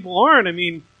other people aren't, I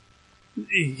mean,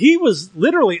 he was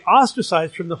literally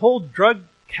ostracized from the whole drug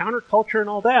counterculture and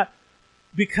all that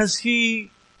because he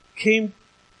came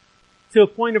to a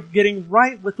point of getting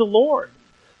right with the Lord.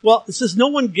 Well, it says no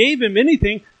one gave him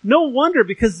anything. No wonder,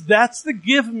 because that's the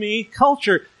give me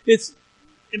culture. It's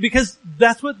because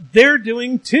that's what they're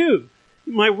doing too.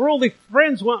 My worldly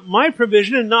friends want my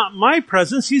provision and not my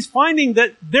presence. He's finding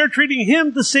that they're treating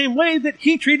him the same way that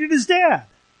he treated his dad.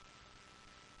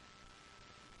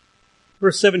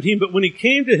 Verse 17, but when he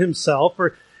came to himself,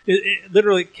 or it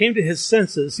literally came to his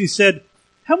senses, he said,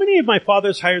 how many of my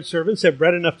father's hired servants have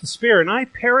bread enough to spare, and I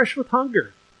perish with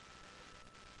hunger?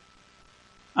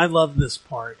 I love this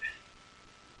part.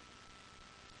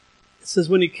 It says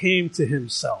when he came to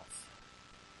himself.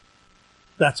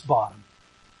 That's bottom.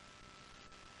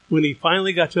 When he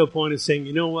finally got to a point of saying,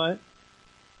 you know what?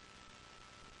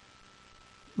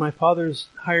 My father's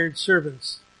hired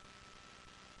servants,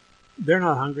 they're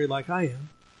not hungry like I am.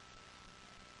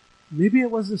 Maybe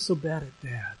it wasn't so bad at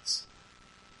Dad's.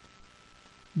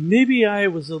 Maybe I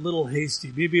was a little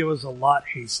hasty. Maybe I was a lot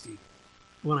hasty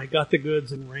when I got the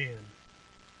goods and ran.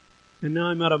 And now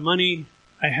I'm out of money.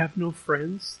 I have no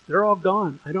friends. They're all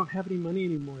gone. I don't have any money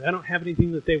anymore. I don't have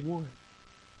anything that they want.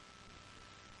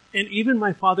 And even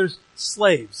my father's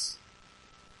slaves,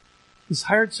 his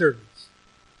hired servants,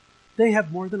 they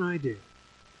have more than I do.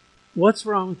 What's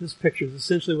wrong with this picture is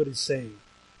essentially what he's saying.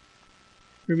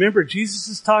 Remember, Jesus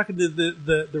is talking to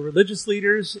the religious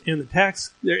leaders and the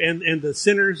tax and the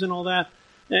sinners and all that.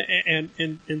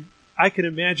 And I can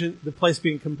imagine the place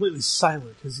being completely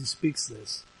silent as he speaks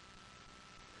this.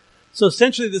 So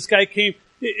essentially this guy came,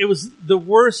 it was the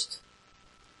worst,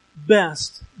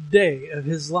 best day of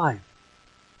his life.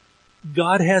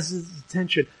 God has his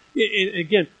attention.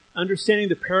 Again, understanding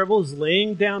the parable is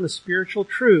laying down a spiritual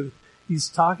truth. He's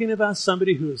talking about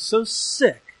somebody who is so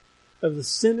sick of the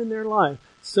sin in their life,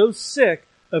 so sick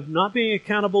of not being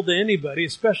accountable to anybody,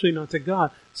 especially not to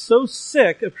God, so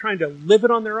sick of trying to live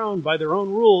it on their own by their own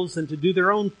rules and to do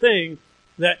their own thing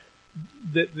that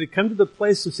they come to the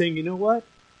place of saying, you know what?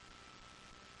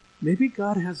 Maybe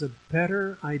God has a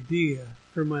better idea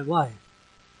for my life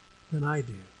than I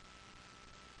do.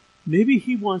 Maybe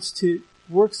he wants to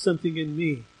work something in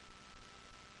me.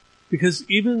 Because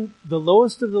even the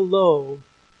lowest of the low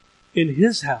in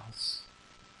his house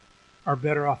are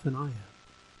better off than I am.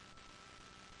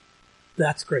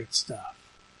 That's great stuff.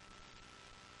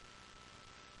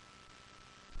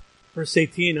 Verse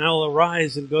 18, I will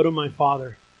arise and go to my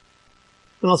father.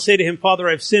 And I'll say to him, Father,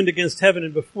 I've sinned against heaven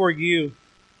and before you,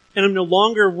 and I'm no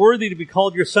longer worthy to be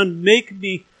called your son. Make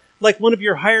me like one of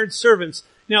your hired servants.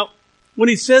 Now, when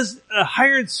he says a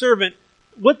hired servant,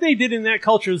 what they did in that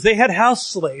culture is they had house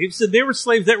slaves, and they were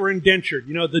slaves that were indentured.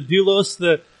 You know, the doulos,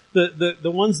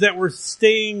 the ones that were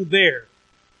staying there.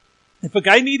 If a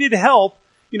guy needed help,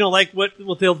 you know, like what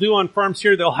they'll do on farms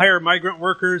here, they'll hire migrant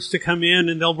workers to come in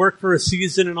and they'll work for a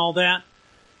season and all that.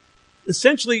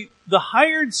 Essentially, the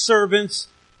hired servants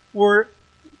were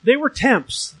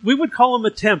temps. We would call him a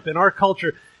temp in our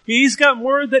culture. He's got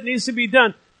more that needs to be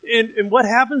done. And what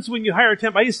happens when you hire a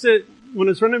temp? I used to, when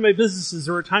I was running my businesses,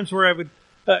 there were times where I would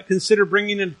consider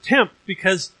bringing in a temp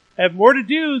because I have more to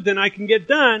do than I can get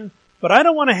done, but I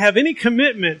don't want to have any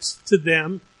commitments to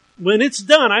them. When it's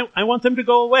done, I want them to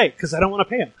go away because I don't want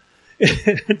to pay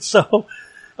them. And so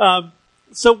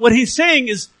what he's saying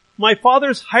is, my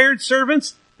father's hired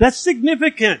servants, that's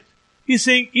significant. He's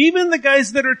saying even the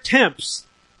guys that are temps,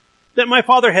 that my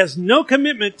father has no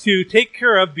commitment to take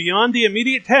care of beyond the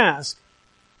immediate task,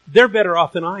 they're better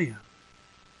off than I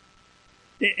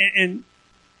am.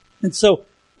 And so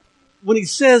when he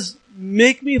says,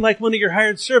 make me like one of your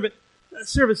hired servants,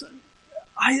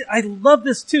 I love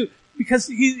this too, because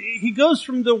he goes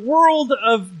from the world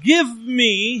of give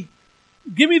me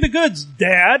the goods,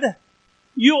 Dad,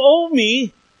 you owe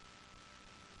me,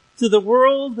 to the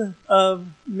world of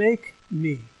make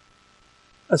me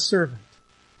a servant.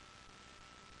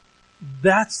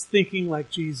 That's thinking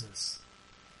like Jesus.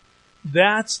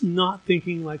 That's not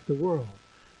thinking like the world.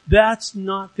 That's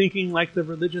not thinking like the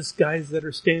religious guys that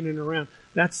are standing around.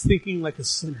 That's thinking like a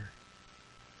sinner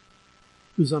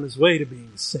who's on his way to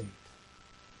being a saint.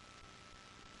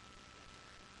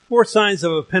 4 signs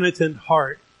of a penitent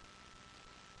heart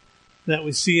that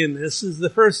we see in this is the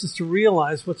first is to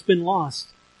realize what's been lost.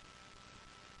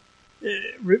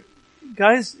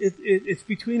 Guys, it's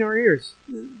between our ears.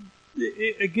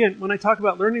 Again, when I talk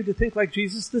about learning to think like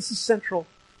Jesus, this is central.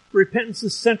 Repentance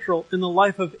is central in the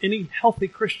life of any healthy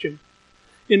Christian.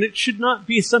 And it should not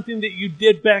be something that you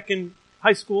did back in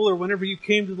high school or whenever you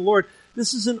came to the Lord.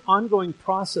 This is an ongoing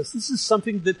process. This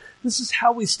is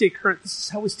how we stay current. This is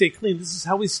how we stay clean. This is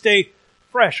how we stay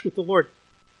fresh with the Lord.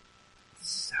 This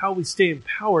is how we stay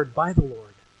empowered by the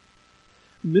Lord.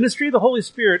 The ministry of the Holy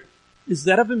Spirit is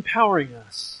that of empowering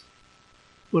us.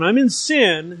 When I'm in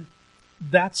sin,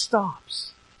 that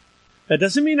stops. That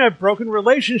doesn't mean I've broken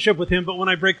relationship with Him, but when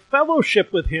I break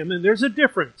fellowship with Him, and there's a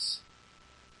difference.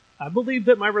 I believe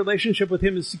that my relationship with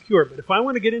Him is secure, but if I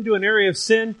want to get into an area of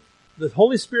sin, the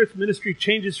Holy Spirit's ministry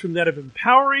changes from that of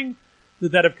empowering to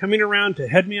that of coming around to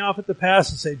head me off at the pass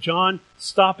and say, John,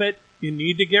 stop it. You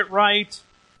need to get right.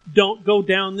 Don't go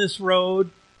down this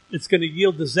road. It's going to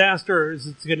yield disaster, or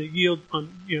it's going to yield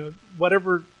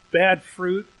whatever bad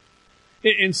fruit.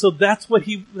 And so that's what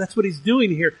he's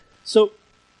doing here. So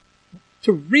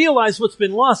to realize what's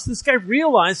been lost, this guy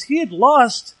realized he had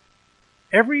lost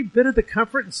every bit of the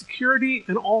comfort and security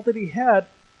and all that he had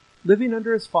living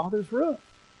under his father's roof.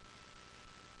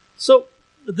 So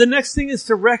the next thing is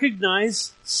to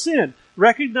recognize sin.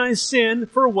 Recognize sin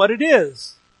for what it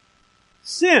is.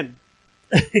 Sin.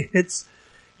 It's,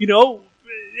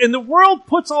 and the world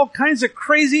puts all kinds of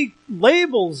crazy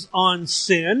labels on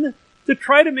sin to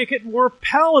try to make it more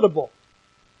palatable.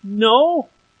 No,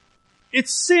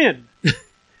 it's sin.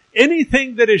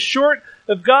 Anything that is short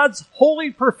of God's holy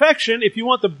perfection, if you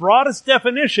want the broadest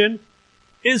definition,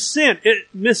 is sin. It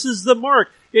misses the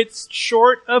mark. It's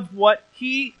short of what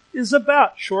He is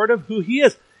about, short of who He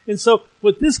is. And so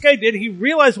what this guy did, he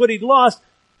realized what he'd lost.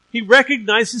 He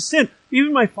recognized his sin.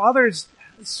 Even my father's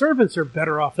servants are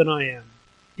better off than I am.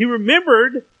 He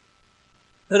remembered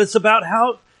that it's about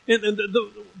how,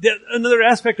 another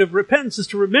aspect of repentance is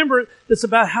to remember it's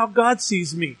about how God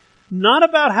sees me. Not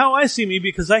about how I see me,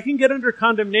 because I can get under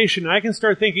condemnation. I can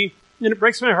start thinking, and it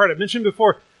breaks my heart. I mentioned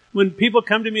before, when people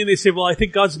come to me and they say, well, I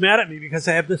think God's mad at me because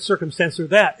I have this circumstance or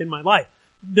that in my life.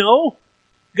 No,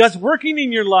 God's working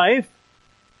in your life,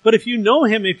 but if you know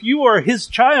Him, if you are His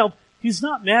child, He's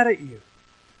not mad at you.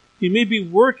 He may be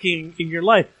working in your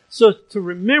life. So to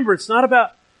remember, it's not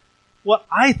about what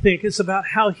I think, it's about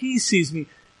how He sees me.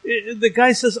 The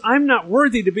guy says, I'm not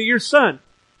worthy to be your son.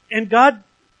 And God,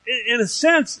 in a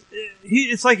sense,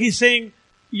 it's like He's saying,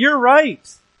 you're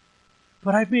right,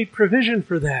 but I've made provision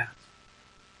for that.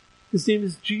 His name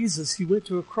is Jesus. He went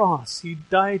to a cross. He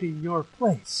died in your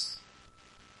place.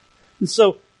 And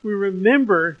so we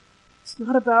remember it's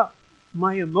not about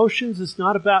my emotions. It's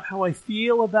not about how I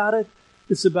feel about it.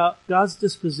 It's about God's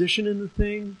disposition in the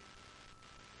thing.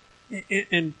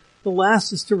 And the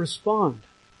last is to respond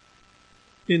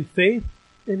in faith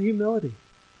and humility.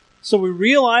 So we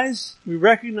realize, we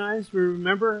recognize, we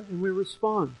remember, and we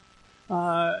respond.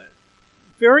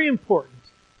 Very important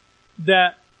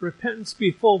that repentance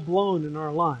be full-blown in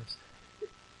our lives.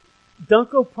 Don't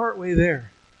go partway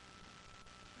there.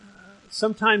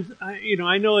 Sometimes,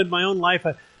 I know in my own life,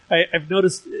 I've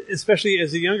noticed, especially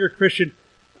as a younger Christian,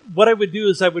 what I would do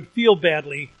is I would feel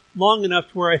badly long enough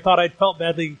to where I thought I'd felt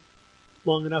badly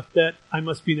long enough that I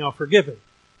must be now forgiven.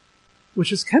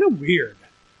 Which is kind of weird.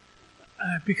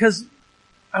 Because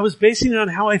I was basing it on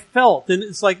how I felt. And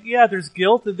it's like, yeah, there's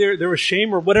guilt, and there was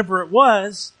shame or whatever it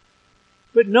was.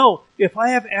 But no, if I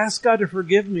have asked God to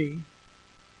forgive me,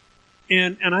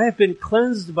 and I have been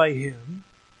cleansed by Him,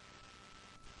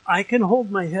 I can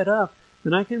hold my head up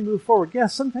and I can move forward. Yeah,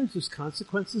 sometimes there's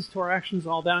consequences to our actions,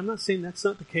 all that. I'm not saying that's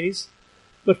not the case.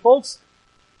 But folks,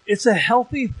 it's a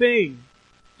healthy thing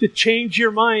to change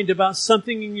your mind about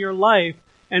something in your life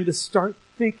and to start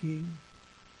thinking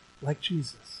like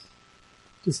Jesus.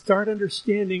 To start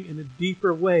understanding in a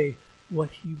deeper way what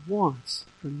He wants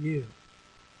from you.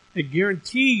 I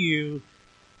guarantee you,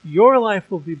 your life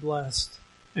will be blessed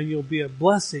and you'll be a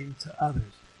blessing to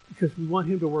others because we want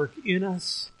Him to work in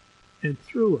us and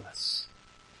through us.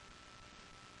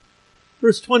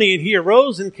 Verse 20, and he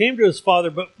arose and came to his father,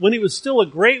 but when he was still a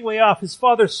great way off, his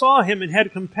father saw him and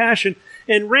had compassion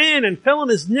and ran and fell on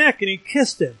his neck and he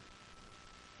kissed him.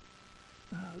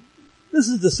 This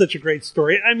is just such a great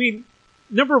story. I mean,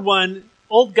 number one,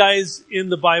 old guys in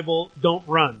the Bible don't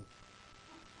run.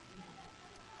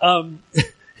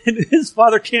 And his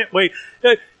father can't wait.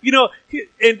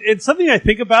 And something I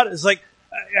think about is like,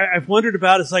 I've wondered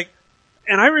about is like,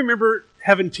 and I remember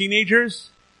having teenagers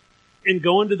and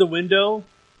going to the window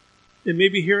and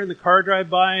maybe hearing the car drive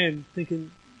by and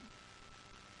thinking,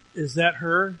 is that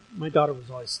her? My daughter was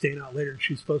always staying out later than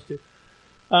she was supposed to.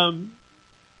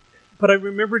 But I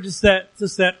remember just that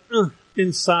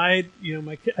inside,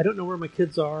 I don't know where my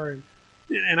kids are. And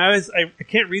I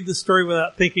can't read the story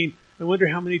without thinking, I wonder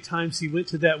how many times he went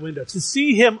to that window. To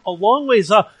see him a long ways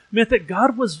off meant that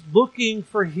God was looking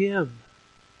for him.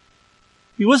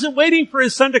 He wasn't waiting for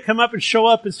his son to come up and show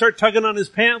up and start tugging on his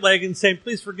pant leg and saying,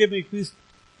 please forgive me, please.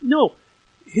 No,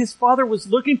 his father was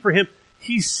looking for him.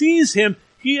 He sees him.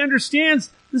 He understands,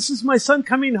 this is my son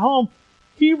coming home.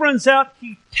 He runs out.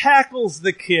 He tackles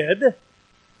the kid.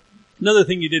 Another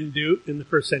thing you didn't do in the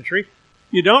first century.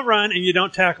 You don't run and you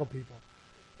don't tackle people.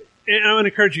 And I want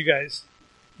to encourage you guys,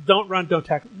 don't run, don't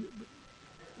tackle.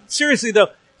 Seriously though,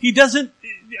 he doesn't,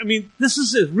 this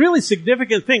is a really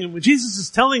significant thing. And when Jesus is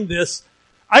telling this,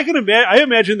 I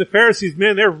imagine the Pharisees,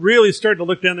 man, they're really starting to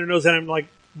look down their nose at him like,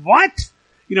 what?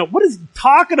 What is he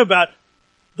talking about?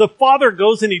 The father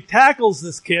goes and he tackles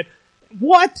this kid.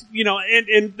 What?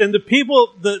 And the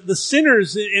people, the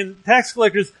sinners and tax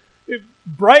collectors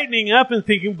brightening up and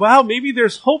thinking, wow, maybe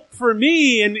there's hope for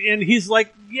me. And he's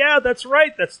like, yeah, that's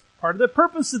right. That's part of the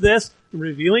purpose of this,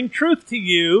 revealing truth to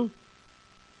you.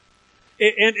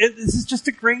 And this is just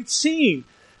a great scene.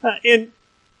 And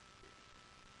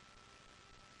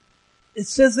it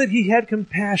says that he had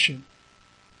compassion.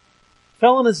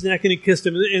 Fell on his neck and he kissed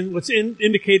him. And what's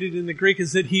indicated in the Greek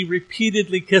is that he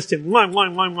repeatedly kissed him.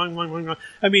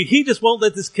 He just won't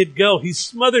let this kid go. He's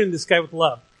smothering this guy with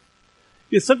love.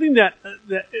 It's something that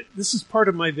this is part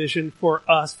of my vision for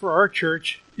us, for our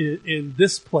church in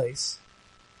this place,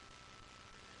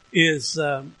 is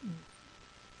I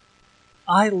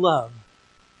love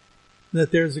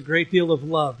that there's a great deal of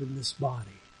love in this body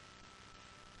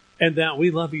and that we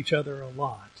love each other a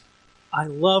lot. I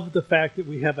love the fact that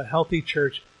we have a healthy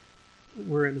church.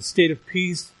 We're in a state of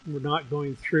peace. We're not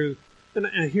going through, and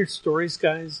I hear stories,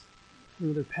 guys,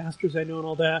 there are pastors I know and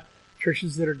all that,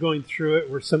 churches that are going through it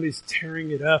where somebody's tearing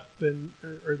it up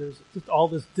or there's just all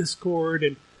this discord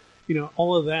and,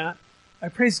 all of that. I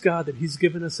praise God that he's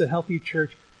given us a healthy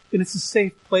church and it's a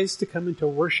safe place to come into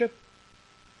worship.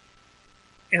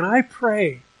 And I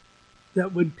pray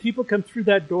that when people come through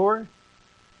that door,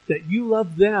 that you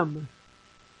love them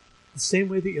the same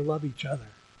way that you love each other.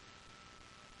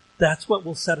 That's what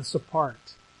will set us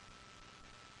apart.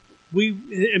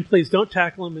 And please don't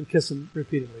tackle them and kiss them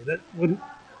repeatedly. That wouldn't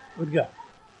go.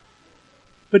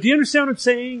 But do you understand what I'm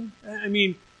saying?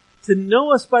 To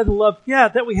know us by the love,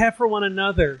 that we have for one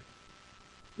another,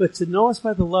 but to know us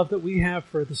by the love that we have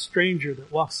for the stranger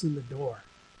that walks in the door.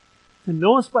 To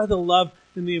know us by the love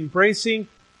and the embracing.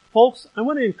 Folks, I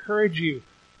want to encourage you,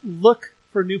 look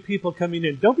for new people coming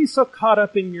in. Don't be so caught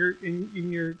up in your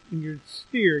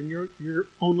sphere, in your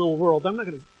own little world.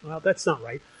 That's not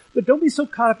right. But don't be so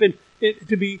caught up in it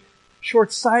to be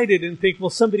short-sighted and think, well,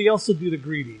 somebody else will do the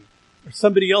greeting or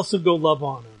somebody else will go love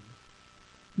on them.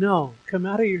 No, come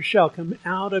out of your shell, come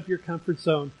out of your comfort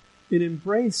zone and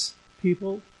embrace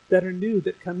people that are new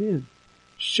that come in.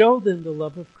 Show them the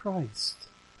love of Christ.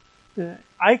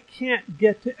 I can't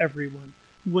get to everyone.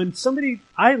 When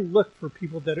I look for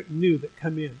people that are new that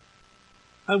come in.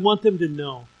 I want them to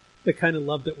know the kind of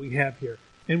love that we have here.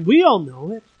 And we all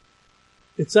know it.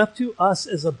 It's up to us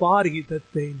as a body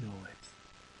that they know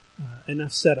it.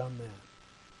 Enough said on that.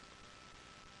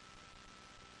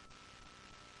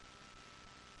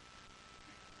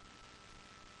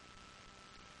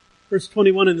 Verse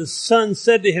 21, and the son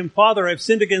said to him, Father, I've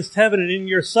sinned against heaven and in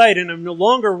your sight, and I'm no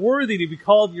longer worthy to be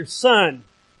called your son.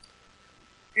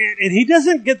 And he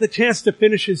doesn't get the chance to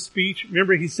finish his speech.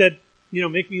 Remember, he said,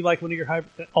 make me like one of your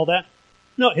all that.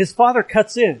 No, his father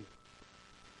cuts in.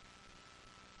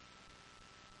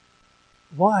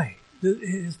 Why?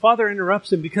 His father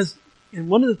interrupts him because, and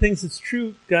one of the things that's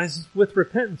true, guys, is with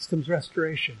repentance comes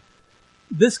restoration.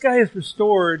 This guy is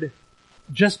restored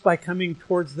just by coming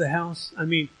towards the house.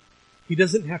 He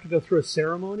doesn't have to go through a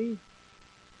ceremony.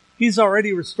 He's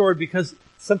already restored because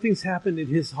something's happened in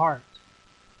his heart.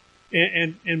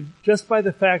 And just by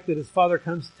the fact that his father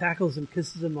comes, tackles him,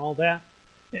 kisses him, all that.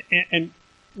 And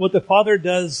what the father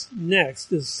does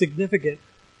next is significant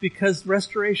because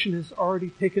restoration has already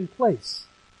taken place.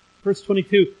 Verse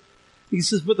 22, he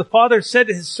says, but the father said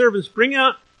to his servants, bring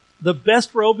out the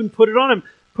best robe and put it on him.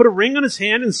 Put a ring on his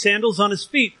hand and sandals on his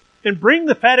feet. And bring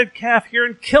the fatted calf here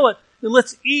and kill it. And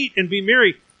let's eat and be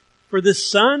merry. For this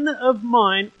son of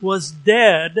mine was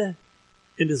dead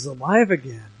and is alive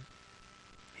again.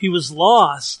 He was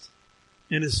lost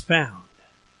and is found.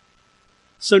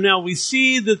 So now we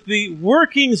see that the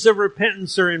workings of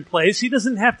repentance are in place. He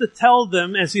doesn't have to tell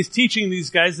them as he's teaching these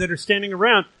guys that are standing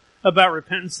around about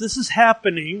repentance. This is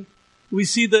happening. We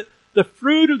see the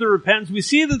fruit of the repentance. We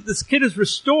see that this kid is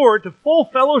restored to full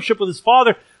fellowship with his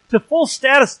father, to full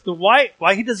status. Why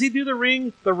does he do the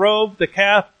ring, the robe, the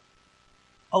calf,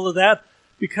 all of that?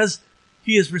 Because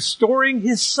he is restoring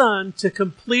his son to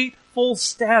complete full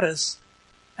status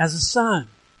as a son.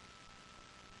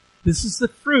 This is the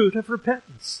fruit of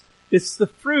repentance. It's the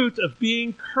fruit of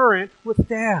being current with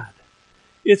Dad.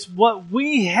 It's what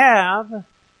we have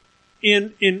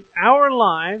in our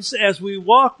lives as we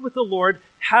walk with the Lord.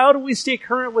 How do we stay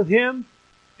current with Him?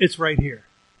 It's right here.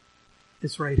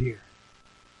 It's right here.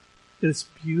 And it's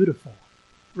beautiful.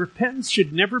 Repentance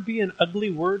should never be an ugly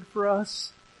word for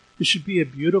us. It should be a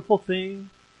beautiful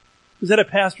thing. I was at a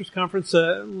pastor's conference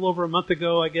a little over a month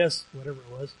ago, I guess, whatever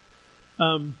it was.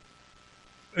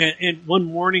 And one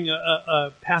morning,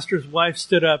 a pastor's wife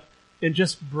stood up and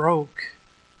just broke.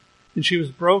 And she was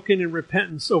broken in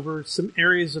repentance over some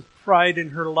areas of pride in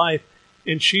her life.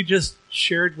 And she just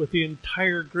shared with the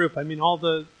entire group. I mean, all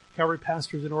the Calvary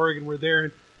pastors in Oregon were there.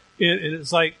 And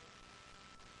it's like,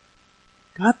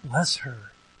 God bless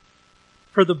her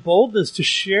for the boldness to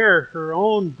share her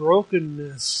own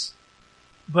brokenness,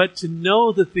 but to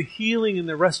know that the healing and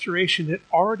the restoration had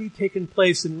already taken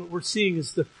place. And what we're seeing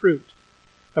is the fruit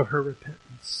of her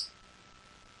repentance.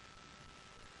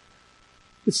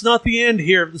 It's not the end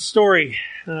here of the story.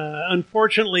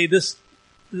 Unfortunately, this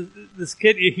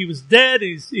kid, he was dead,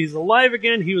 he's alive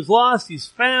again, he was lost, he's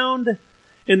found,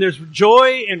 and there's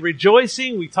joy and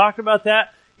rejoicing. We talked about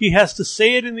that. He has to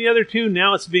say it in the other two.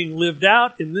 Now it's being lived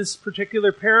out in this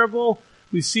particular parable.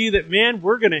 We see that, man,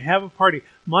 we're going to have a party.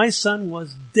 My son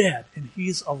was dead and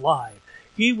he's alive.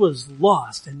 He was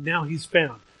lost and now he's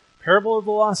found. Parable of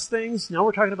the lost things. Now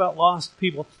we're talking about lost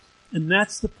people. And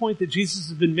that's the point that Jesus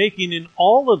has been making in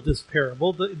all of this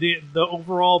parable, the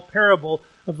overall parable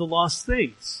of the lost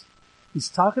things. He's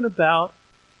talking about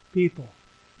people.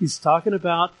 He's talking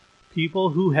about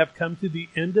people who have come to the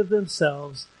end of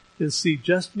themselves and see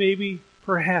just maybe,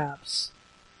 perhaps,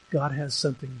 God has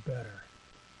something better.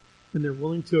 And they're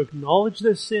willing to acknowledge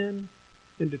their sin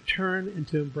and to turn and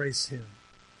to embrace Him.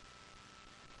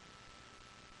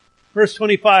 Verse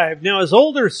 25, now his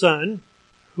older son,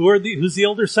 who's the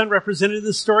older son represented in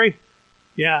this story?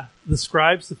 Yeah, the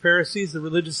scribes, the Pharisees, the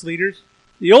religious leaders.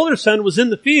 The older son was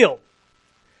in the field.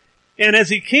 And as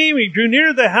he came, he drew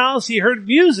near the house, he heard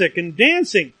music and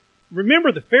dancing.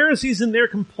 Remember the Pharisees in their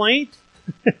complaint?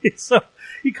 So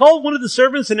he called one of the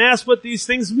servants and asked what these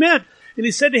things meant. And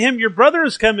he said to him, your brother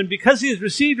has come, and because he has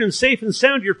received him safe and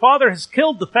sound, your father has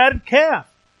killed the fatted calf.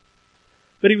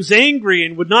 But he was angry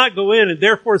and would not go in, and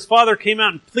therefore his father came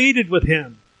out and pleaded with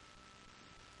him.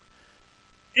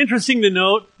 Interesting to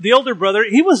note, the older brother,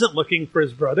 he wasn't looking for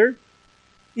his brother.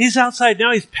 He's outside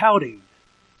now, he's pouting.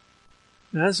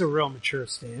 Now, that's a real mature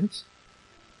stance.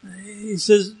 He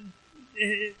says,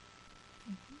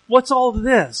 what's all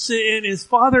this? And his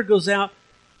father goes out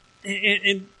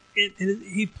and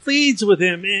he pleads with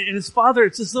him. And his father,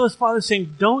 it's as though his father's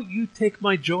saying, don't you take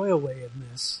my joy away in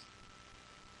this.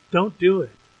 Don't do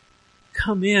it.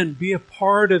 Come in, be a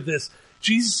part of this.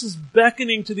 Jesus is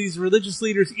beckoning to these religious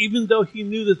leaders, even though he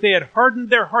knew that they had hardened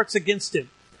their hearts against him.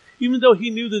 Even though he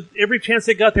knew that every chance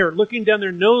they got, they were looking down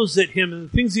their nose at him and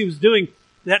the things he was doing,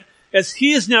 that as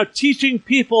he is now teaching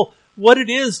people what it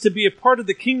is to be a part of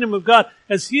the kingdom of God,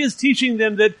 as he is teaching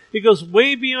them that it goes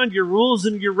way beyond your rules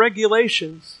and your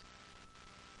regulations,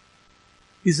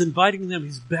 he's inviting them,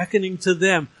 he's beckoning to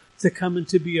them to come and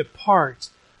to be a part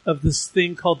of this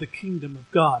thing called the kingdom of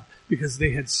God, because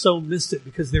they had so missed it,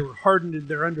 because they were hardened in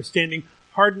their understanding,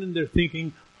 hardened in their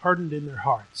thinking, hardened in their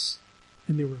hearts,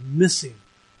 and they were missing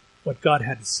what God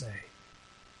had to say.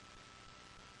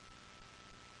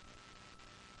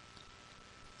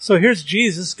 So here's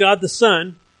Jesus, God the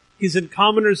Son. He's in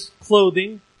commoner's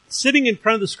clothing, sitting in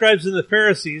front of the scribes and the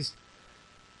Pharisees,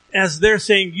 as they're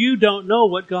saying, you don't know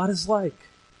what God is like.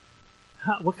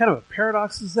 What kind of a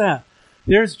paradox is that?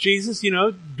 There's Jesus,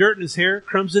 dirt in his hair,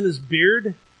 crumbs in his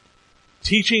beard,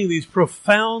 teaching these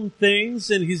profound things,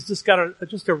 and he's just got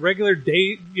just a regular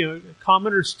day,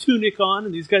 commoner's tunic on,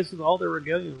 and these guys with all their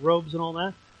regalia, robes and all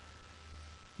that.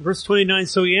 Verse 29,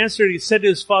 so he answered, he said to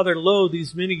his father, lo,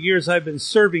 these many years I've been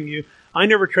serving you. I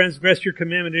never transgressed your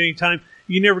commandment at any time.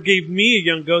 You never gave me a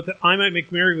young goat that I might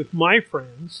make merry with my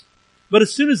friends. But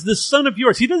as soon as this son of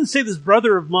yours, he doesn't say this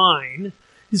brother of mine,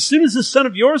 as soon as this son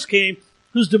of yours came,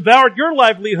 who's devoured your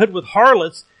livelihood with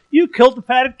harlots, you killed the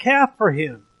fatted calf for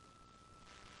him.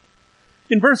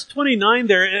 In verse 29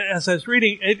 there, as I was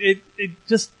reading, it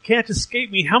just can't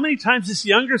escape me. How many times this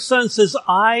younger son says,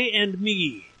 I and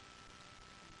me?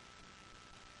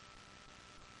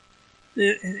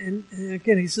 And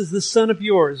again, he says, the son of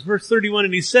yours. Verse 31,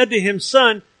 and he said to him,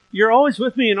 Son, you're always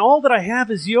with me, and all that I have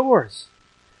is yours.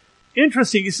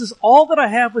 Interesting. He says, all that I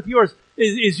have with yours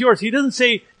is yours. He doesn't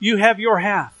say, you have your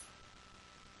half.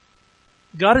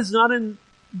 God is not in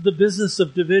the business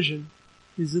of division.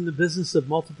 He's in the business of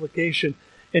multiplication.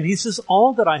 And he says,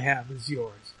 all that I have is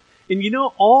yours. And you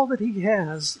know, all that he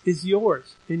has is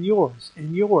yours, and yours,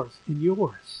 and yours, and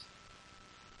yours.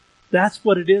 That's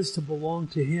what it is to belong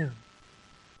to him.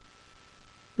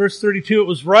 Verse 32, it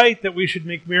was right that we should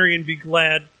make merry and be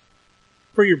glad.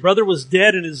 For your brother was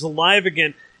dead and is alive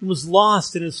again, and was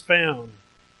lost and is found.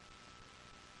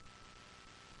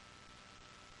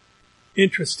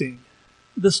 Interesting.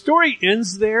 The story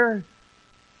ends there.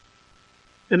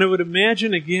 And I would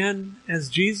imagine, again, as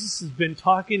Jesus has been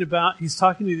talking about, he's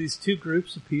talking to these two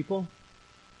groups of people,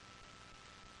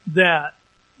 that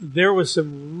there was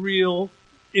some real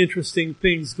interesting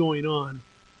things going on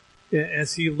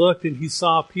as he looked and he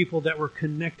saw people that were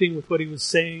connecting with what he was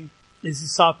saying. As he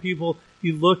saw people,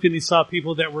 he looked and he saw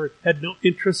people that had no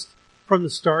interest from the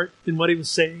start in what he was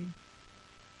saying.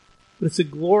 But it's a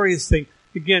glorious thing.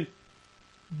 Again,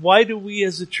 why do we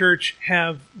as a church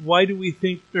why do we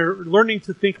think, or learning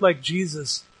to think like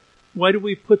Jesus, why do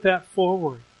we put that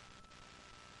forward?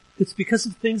 It's because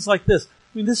of things like this.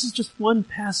 I mean, this is just one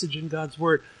passage in God's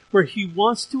Word where he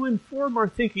wants to inform our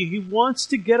thinking. He wants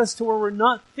to get us to where we're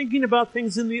not thinking about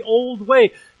things in the old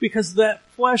way, because that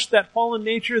flesh, that fallen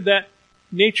nature, that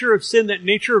nature of sin, that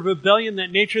nature of rebellion,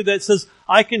 that nature that says,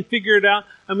 I can figure it out,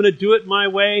 I'm going to do it my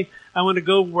way, I want to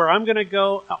go where I'm going to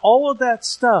go, all of that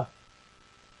stuff.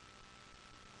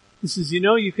 He says,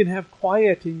 you can have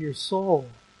quiet in your soul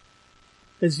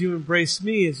as you embrace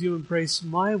me, as you embrace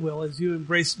my will, as you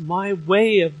embrace my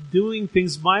way of doing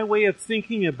things, my way of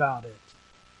thinking about it.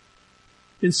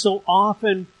 And so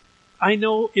often, I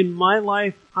know in my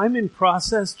life, I'm in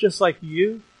process just like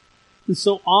you. And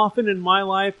so often in my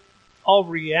life, I'll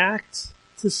react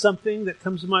to something that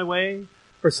comes my way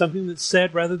or something that's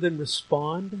said rather than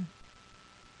respond.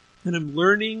 And I'm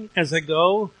learning as I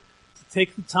go to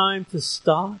take the time to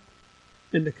stop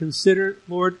and to consider,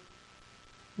 Lord,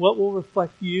 what will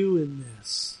reflect you in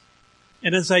this?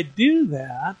 And as I do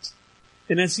that,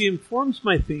 and as he informs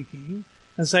my thinking,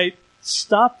 as I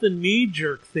stop the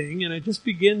knee-jerk thing, and I just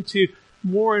begin to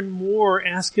more and more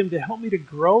ask him to help me to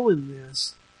grow in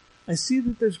this, I see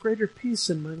that there's greater peace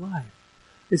in my life.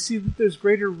 I see that there's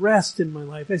greater rest in my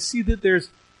life. I see that there's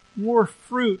more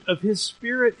fruit of his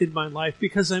Spirit in my life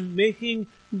because I'm making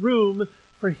room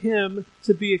for him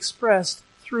to be expressed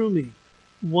through me.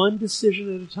 One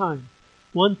decision at a time.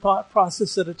 One thought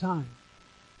process at a time.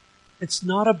 It's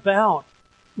not about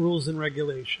rules and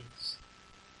regulations.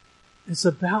 It's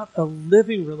about a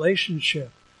living relationship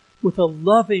with a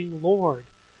loving Lord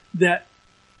that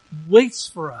waits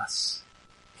for us.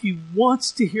 He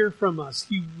wants to hear from us.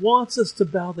 He wants us to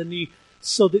bow the knee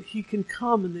so that he can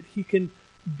come and that he can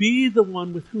be the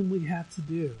one with whom we have to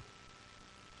do.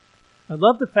 I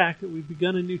love the fact that we've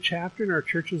begun a new chapter in our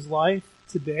church's life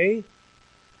today.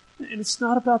 And it's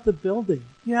not about the building.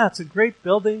 Yeah, it's a great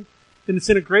building, and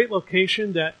it's in a great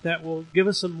location that will give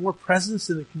us some more presence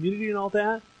in the community and all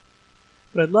that.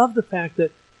 But I love the fact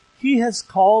that he has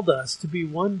called us to be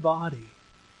one body.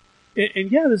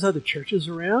 And yeah, there's other churches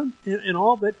around and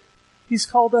all, but he's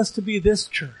called us to be this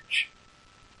church.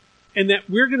 And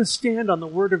that we're going to stand on the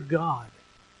Word of God.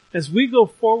 As we go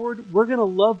forward, we're going to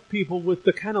love people with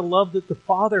the kind of love that the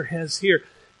Father has here.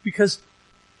 Because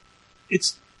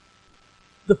it's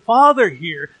the Father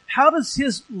here. How does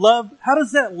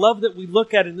that love that we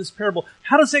look at in this parable,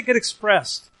 how does that get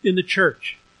expressed in the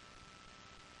church?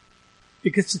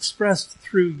 It gets expressed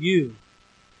through you,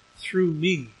 through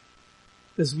me,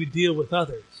 as we deal with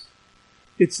others.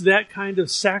 It's that kind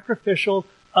of sacrificial,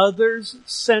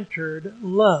 others-centered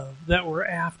love that we're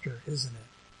after, isn't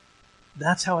it?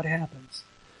 That's how it happens.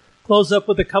 Close up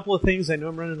with a couple of things. I know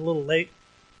I'm running a little late,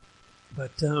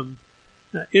 but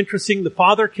interesting. The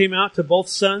father came out to both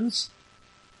sons,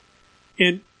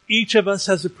 and each of us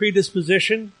has a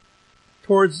predisposition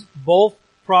towards both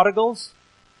prodigals.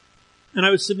 And I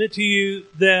would submit to you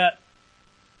that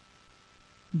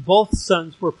both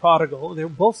sons were prodigal.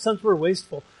 Both sons were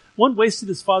wasteful. One wasted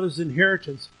his father's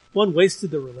inheritance. One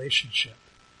wasted the relationship.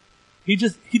 He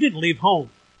didn't leave home,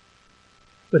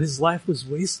 but his life was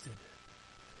wasted.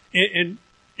 And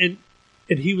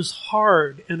he was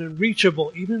hard and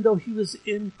unreachable, even though he was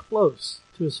in close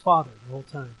to his father the whole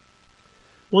time.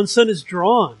 One son is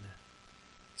drawn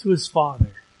to his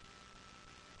father.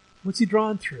 What's he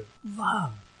drawn through?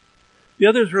 Love. The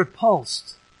other is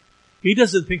repulsed. He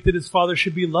doesn't think that his father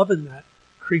should be loving that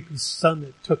creepy son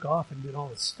that took off and did all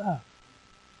this stuff.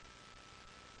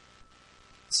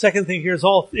 Second thing here is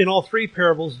in all three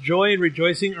parables, joy and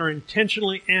rejoicing are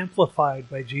intentionally amplified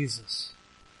by Jesus.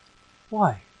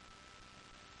 Why?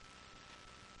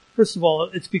 First of all,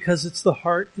 it's because it's the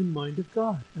heart and mind of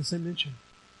God, as I mentioned.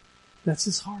 That's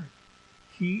his heart.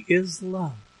 He is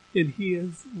love, and he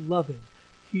is loving.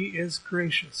 He is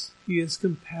gracious. He is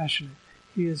compassionate.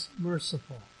 He is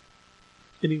merciful.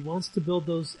 And he wants to build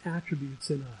those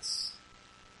attributes in us.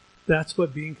 That's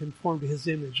what being conformed to his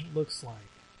image looks like.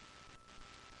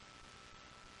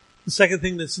 The second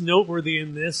thing that's noteworthy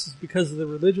in this is because the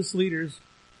religious leaders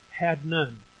had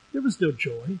none. There was no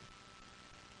joy.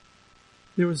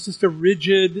 There was just a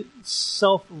rigid,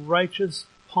 self-righteous,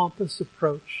 pompous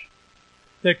approach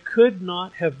that could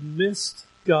not have missed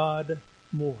God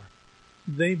more.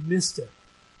 They missed it.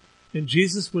 And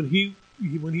Jesus, when he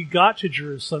got to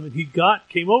Jerusalem and he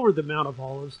came over the Mount of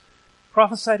Olives,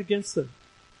 prophesied against them,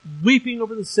 weeping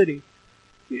over the city.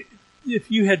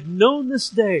 If you had known this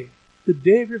day, the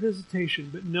day of your visitation,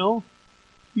 but no,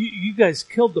 you guys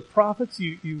killed the prophets,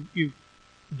 you've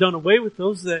done away with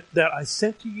those that I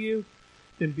sent to you,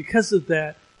 and because of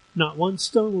that, not one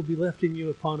stone will be left in you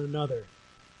upon another.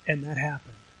 And that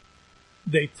happened.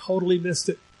 They totally missed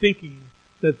it, thinking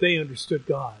that they understood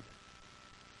God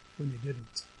when they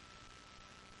didn't.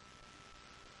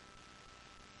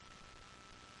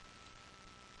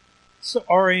 So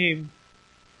our aim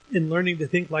in learning to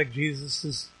think like Jesus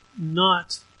is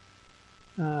not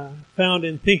found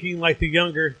in thinking like the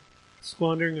younger,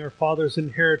 squandering our Father's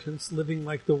inheritance, living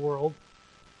like the world.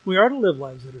 We are to live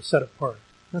lives that are set apart.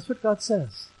 That's what God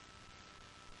says.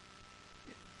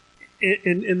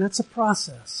 And that's a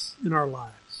process in our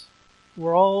lives.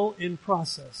 We're all in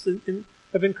process. And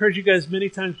I've encouraged you guys many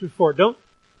times before, don't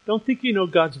think you know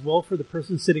God's will for the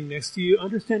person sitting next to you.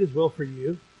 Understand his will for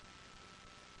you.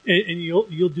 And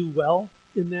you'll do well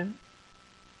in that.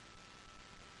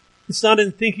 It's not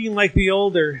in thinking like the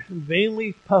older,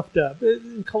 vainly puffed up.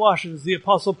 In Colossians, the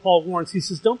Apostle Paul warns, he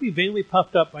says, don't be vainly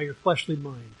puffed up by your fleshly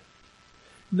mind.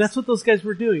 And that's what those guys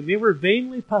were doing. They were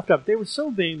vainly puffed up. They were so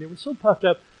vain, they were so puffed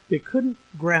up, they couldn't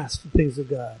grasp the things of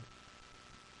God.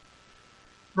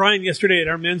 Brian, yesterday at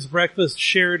our men's breakfast,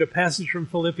 shared a passage from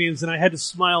Philippians, and I had to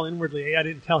smile inwardly. I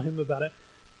didn't tell him about it.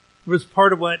 It was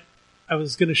part of what I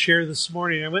was going to share this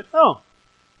morning. I went, oh,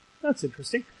 that's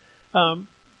interesting. But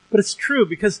it's true,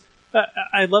 because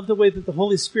I love the way that the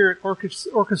Holy Spirit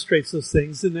orchestrates those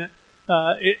things, and that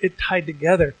it tied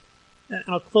together. And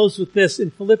I'll close with this.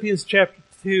 In Philippians chapter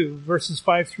 2, verses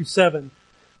 5 through 7,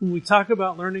 when we talk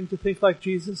about learning to think like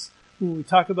Jesus, when we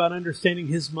talk about understanding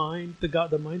his mind,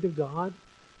 the mind of God,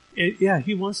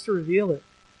 he wants to reveal it.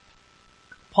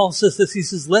 Paul says this, he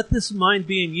says, let this mind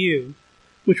be in you,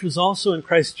 which was also in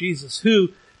Christ Jesus, who,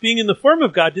 being in the form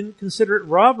of God, didn't consider it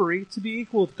robbery to be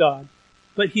equal with God,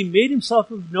 but he made himself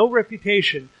of no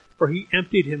reputation, for he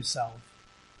emptied himself,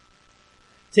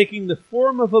 taking the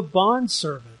form of a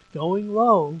bondservant, going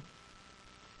low,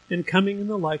 and coming in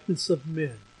the likeness of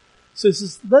men. So it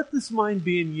says, let this mind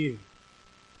be in you.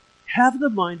 Have the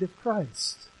mind of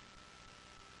Christ.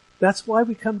 That's why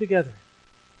we come together.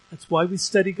 That's why we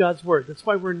study God's Word. That's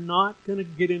why we're not going to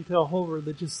get into a whole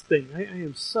religious thing. I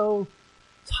am so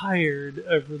tired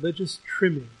of religious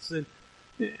trimmings. And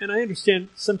I understand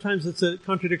sometimes it's a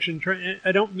contradiction.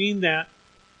 I don't mean that.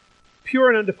 Pure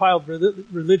and undefiled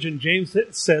religion, James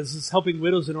says, is helping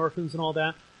widows and orphans and all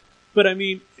that. But I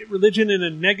mean religion in a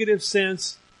negative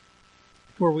sense,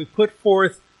 where we put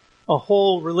forth a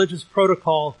whole religious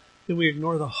protocol and we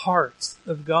ignore the heart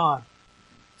of God,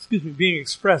 being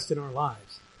expressed in our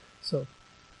lives. So,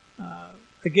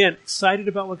 again, excited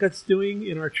about what God's doing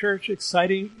in our church,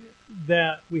 exciting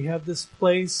that we have this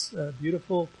place, a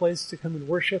beautiful place to come and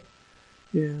worship.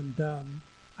 And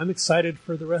I'm excited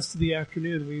for the rest of the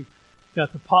afternoon. We've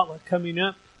got the potluck coming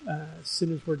up as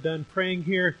soon as we're done praying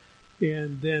here.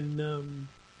 And then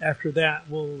after that,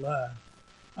 we'll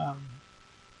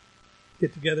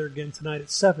get together again tonight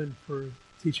at 7 for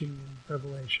teaching in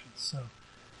Revelation. So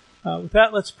with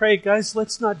that, let's pray. Guys,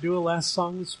 let's not do a last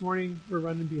song this morning. We're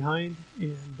running behind,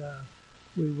 and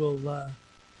we will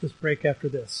just break after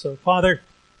this. So, Father,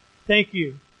 thank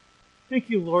you. Thank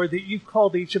you, Lord, that you've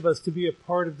called each of us to be a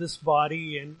part of this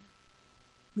body. And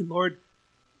Lord,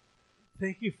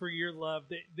 thank you for your love,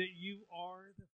 that you are the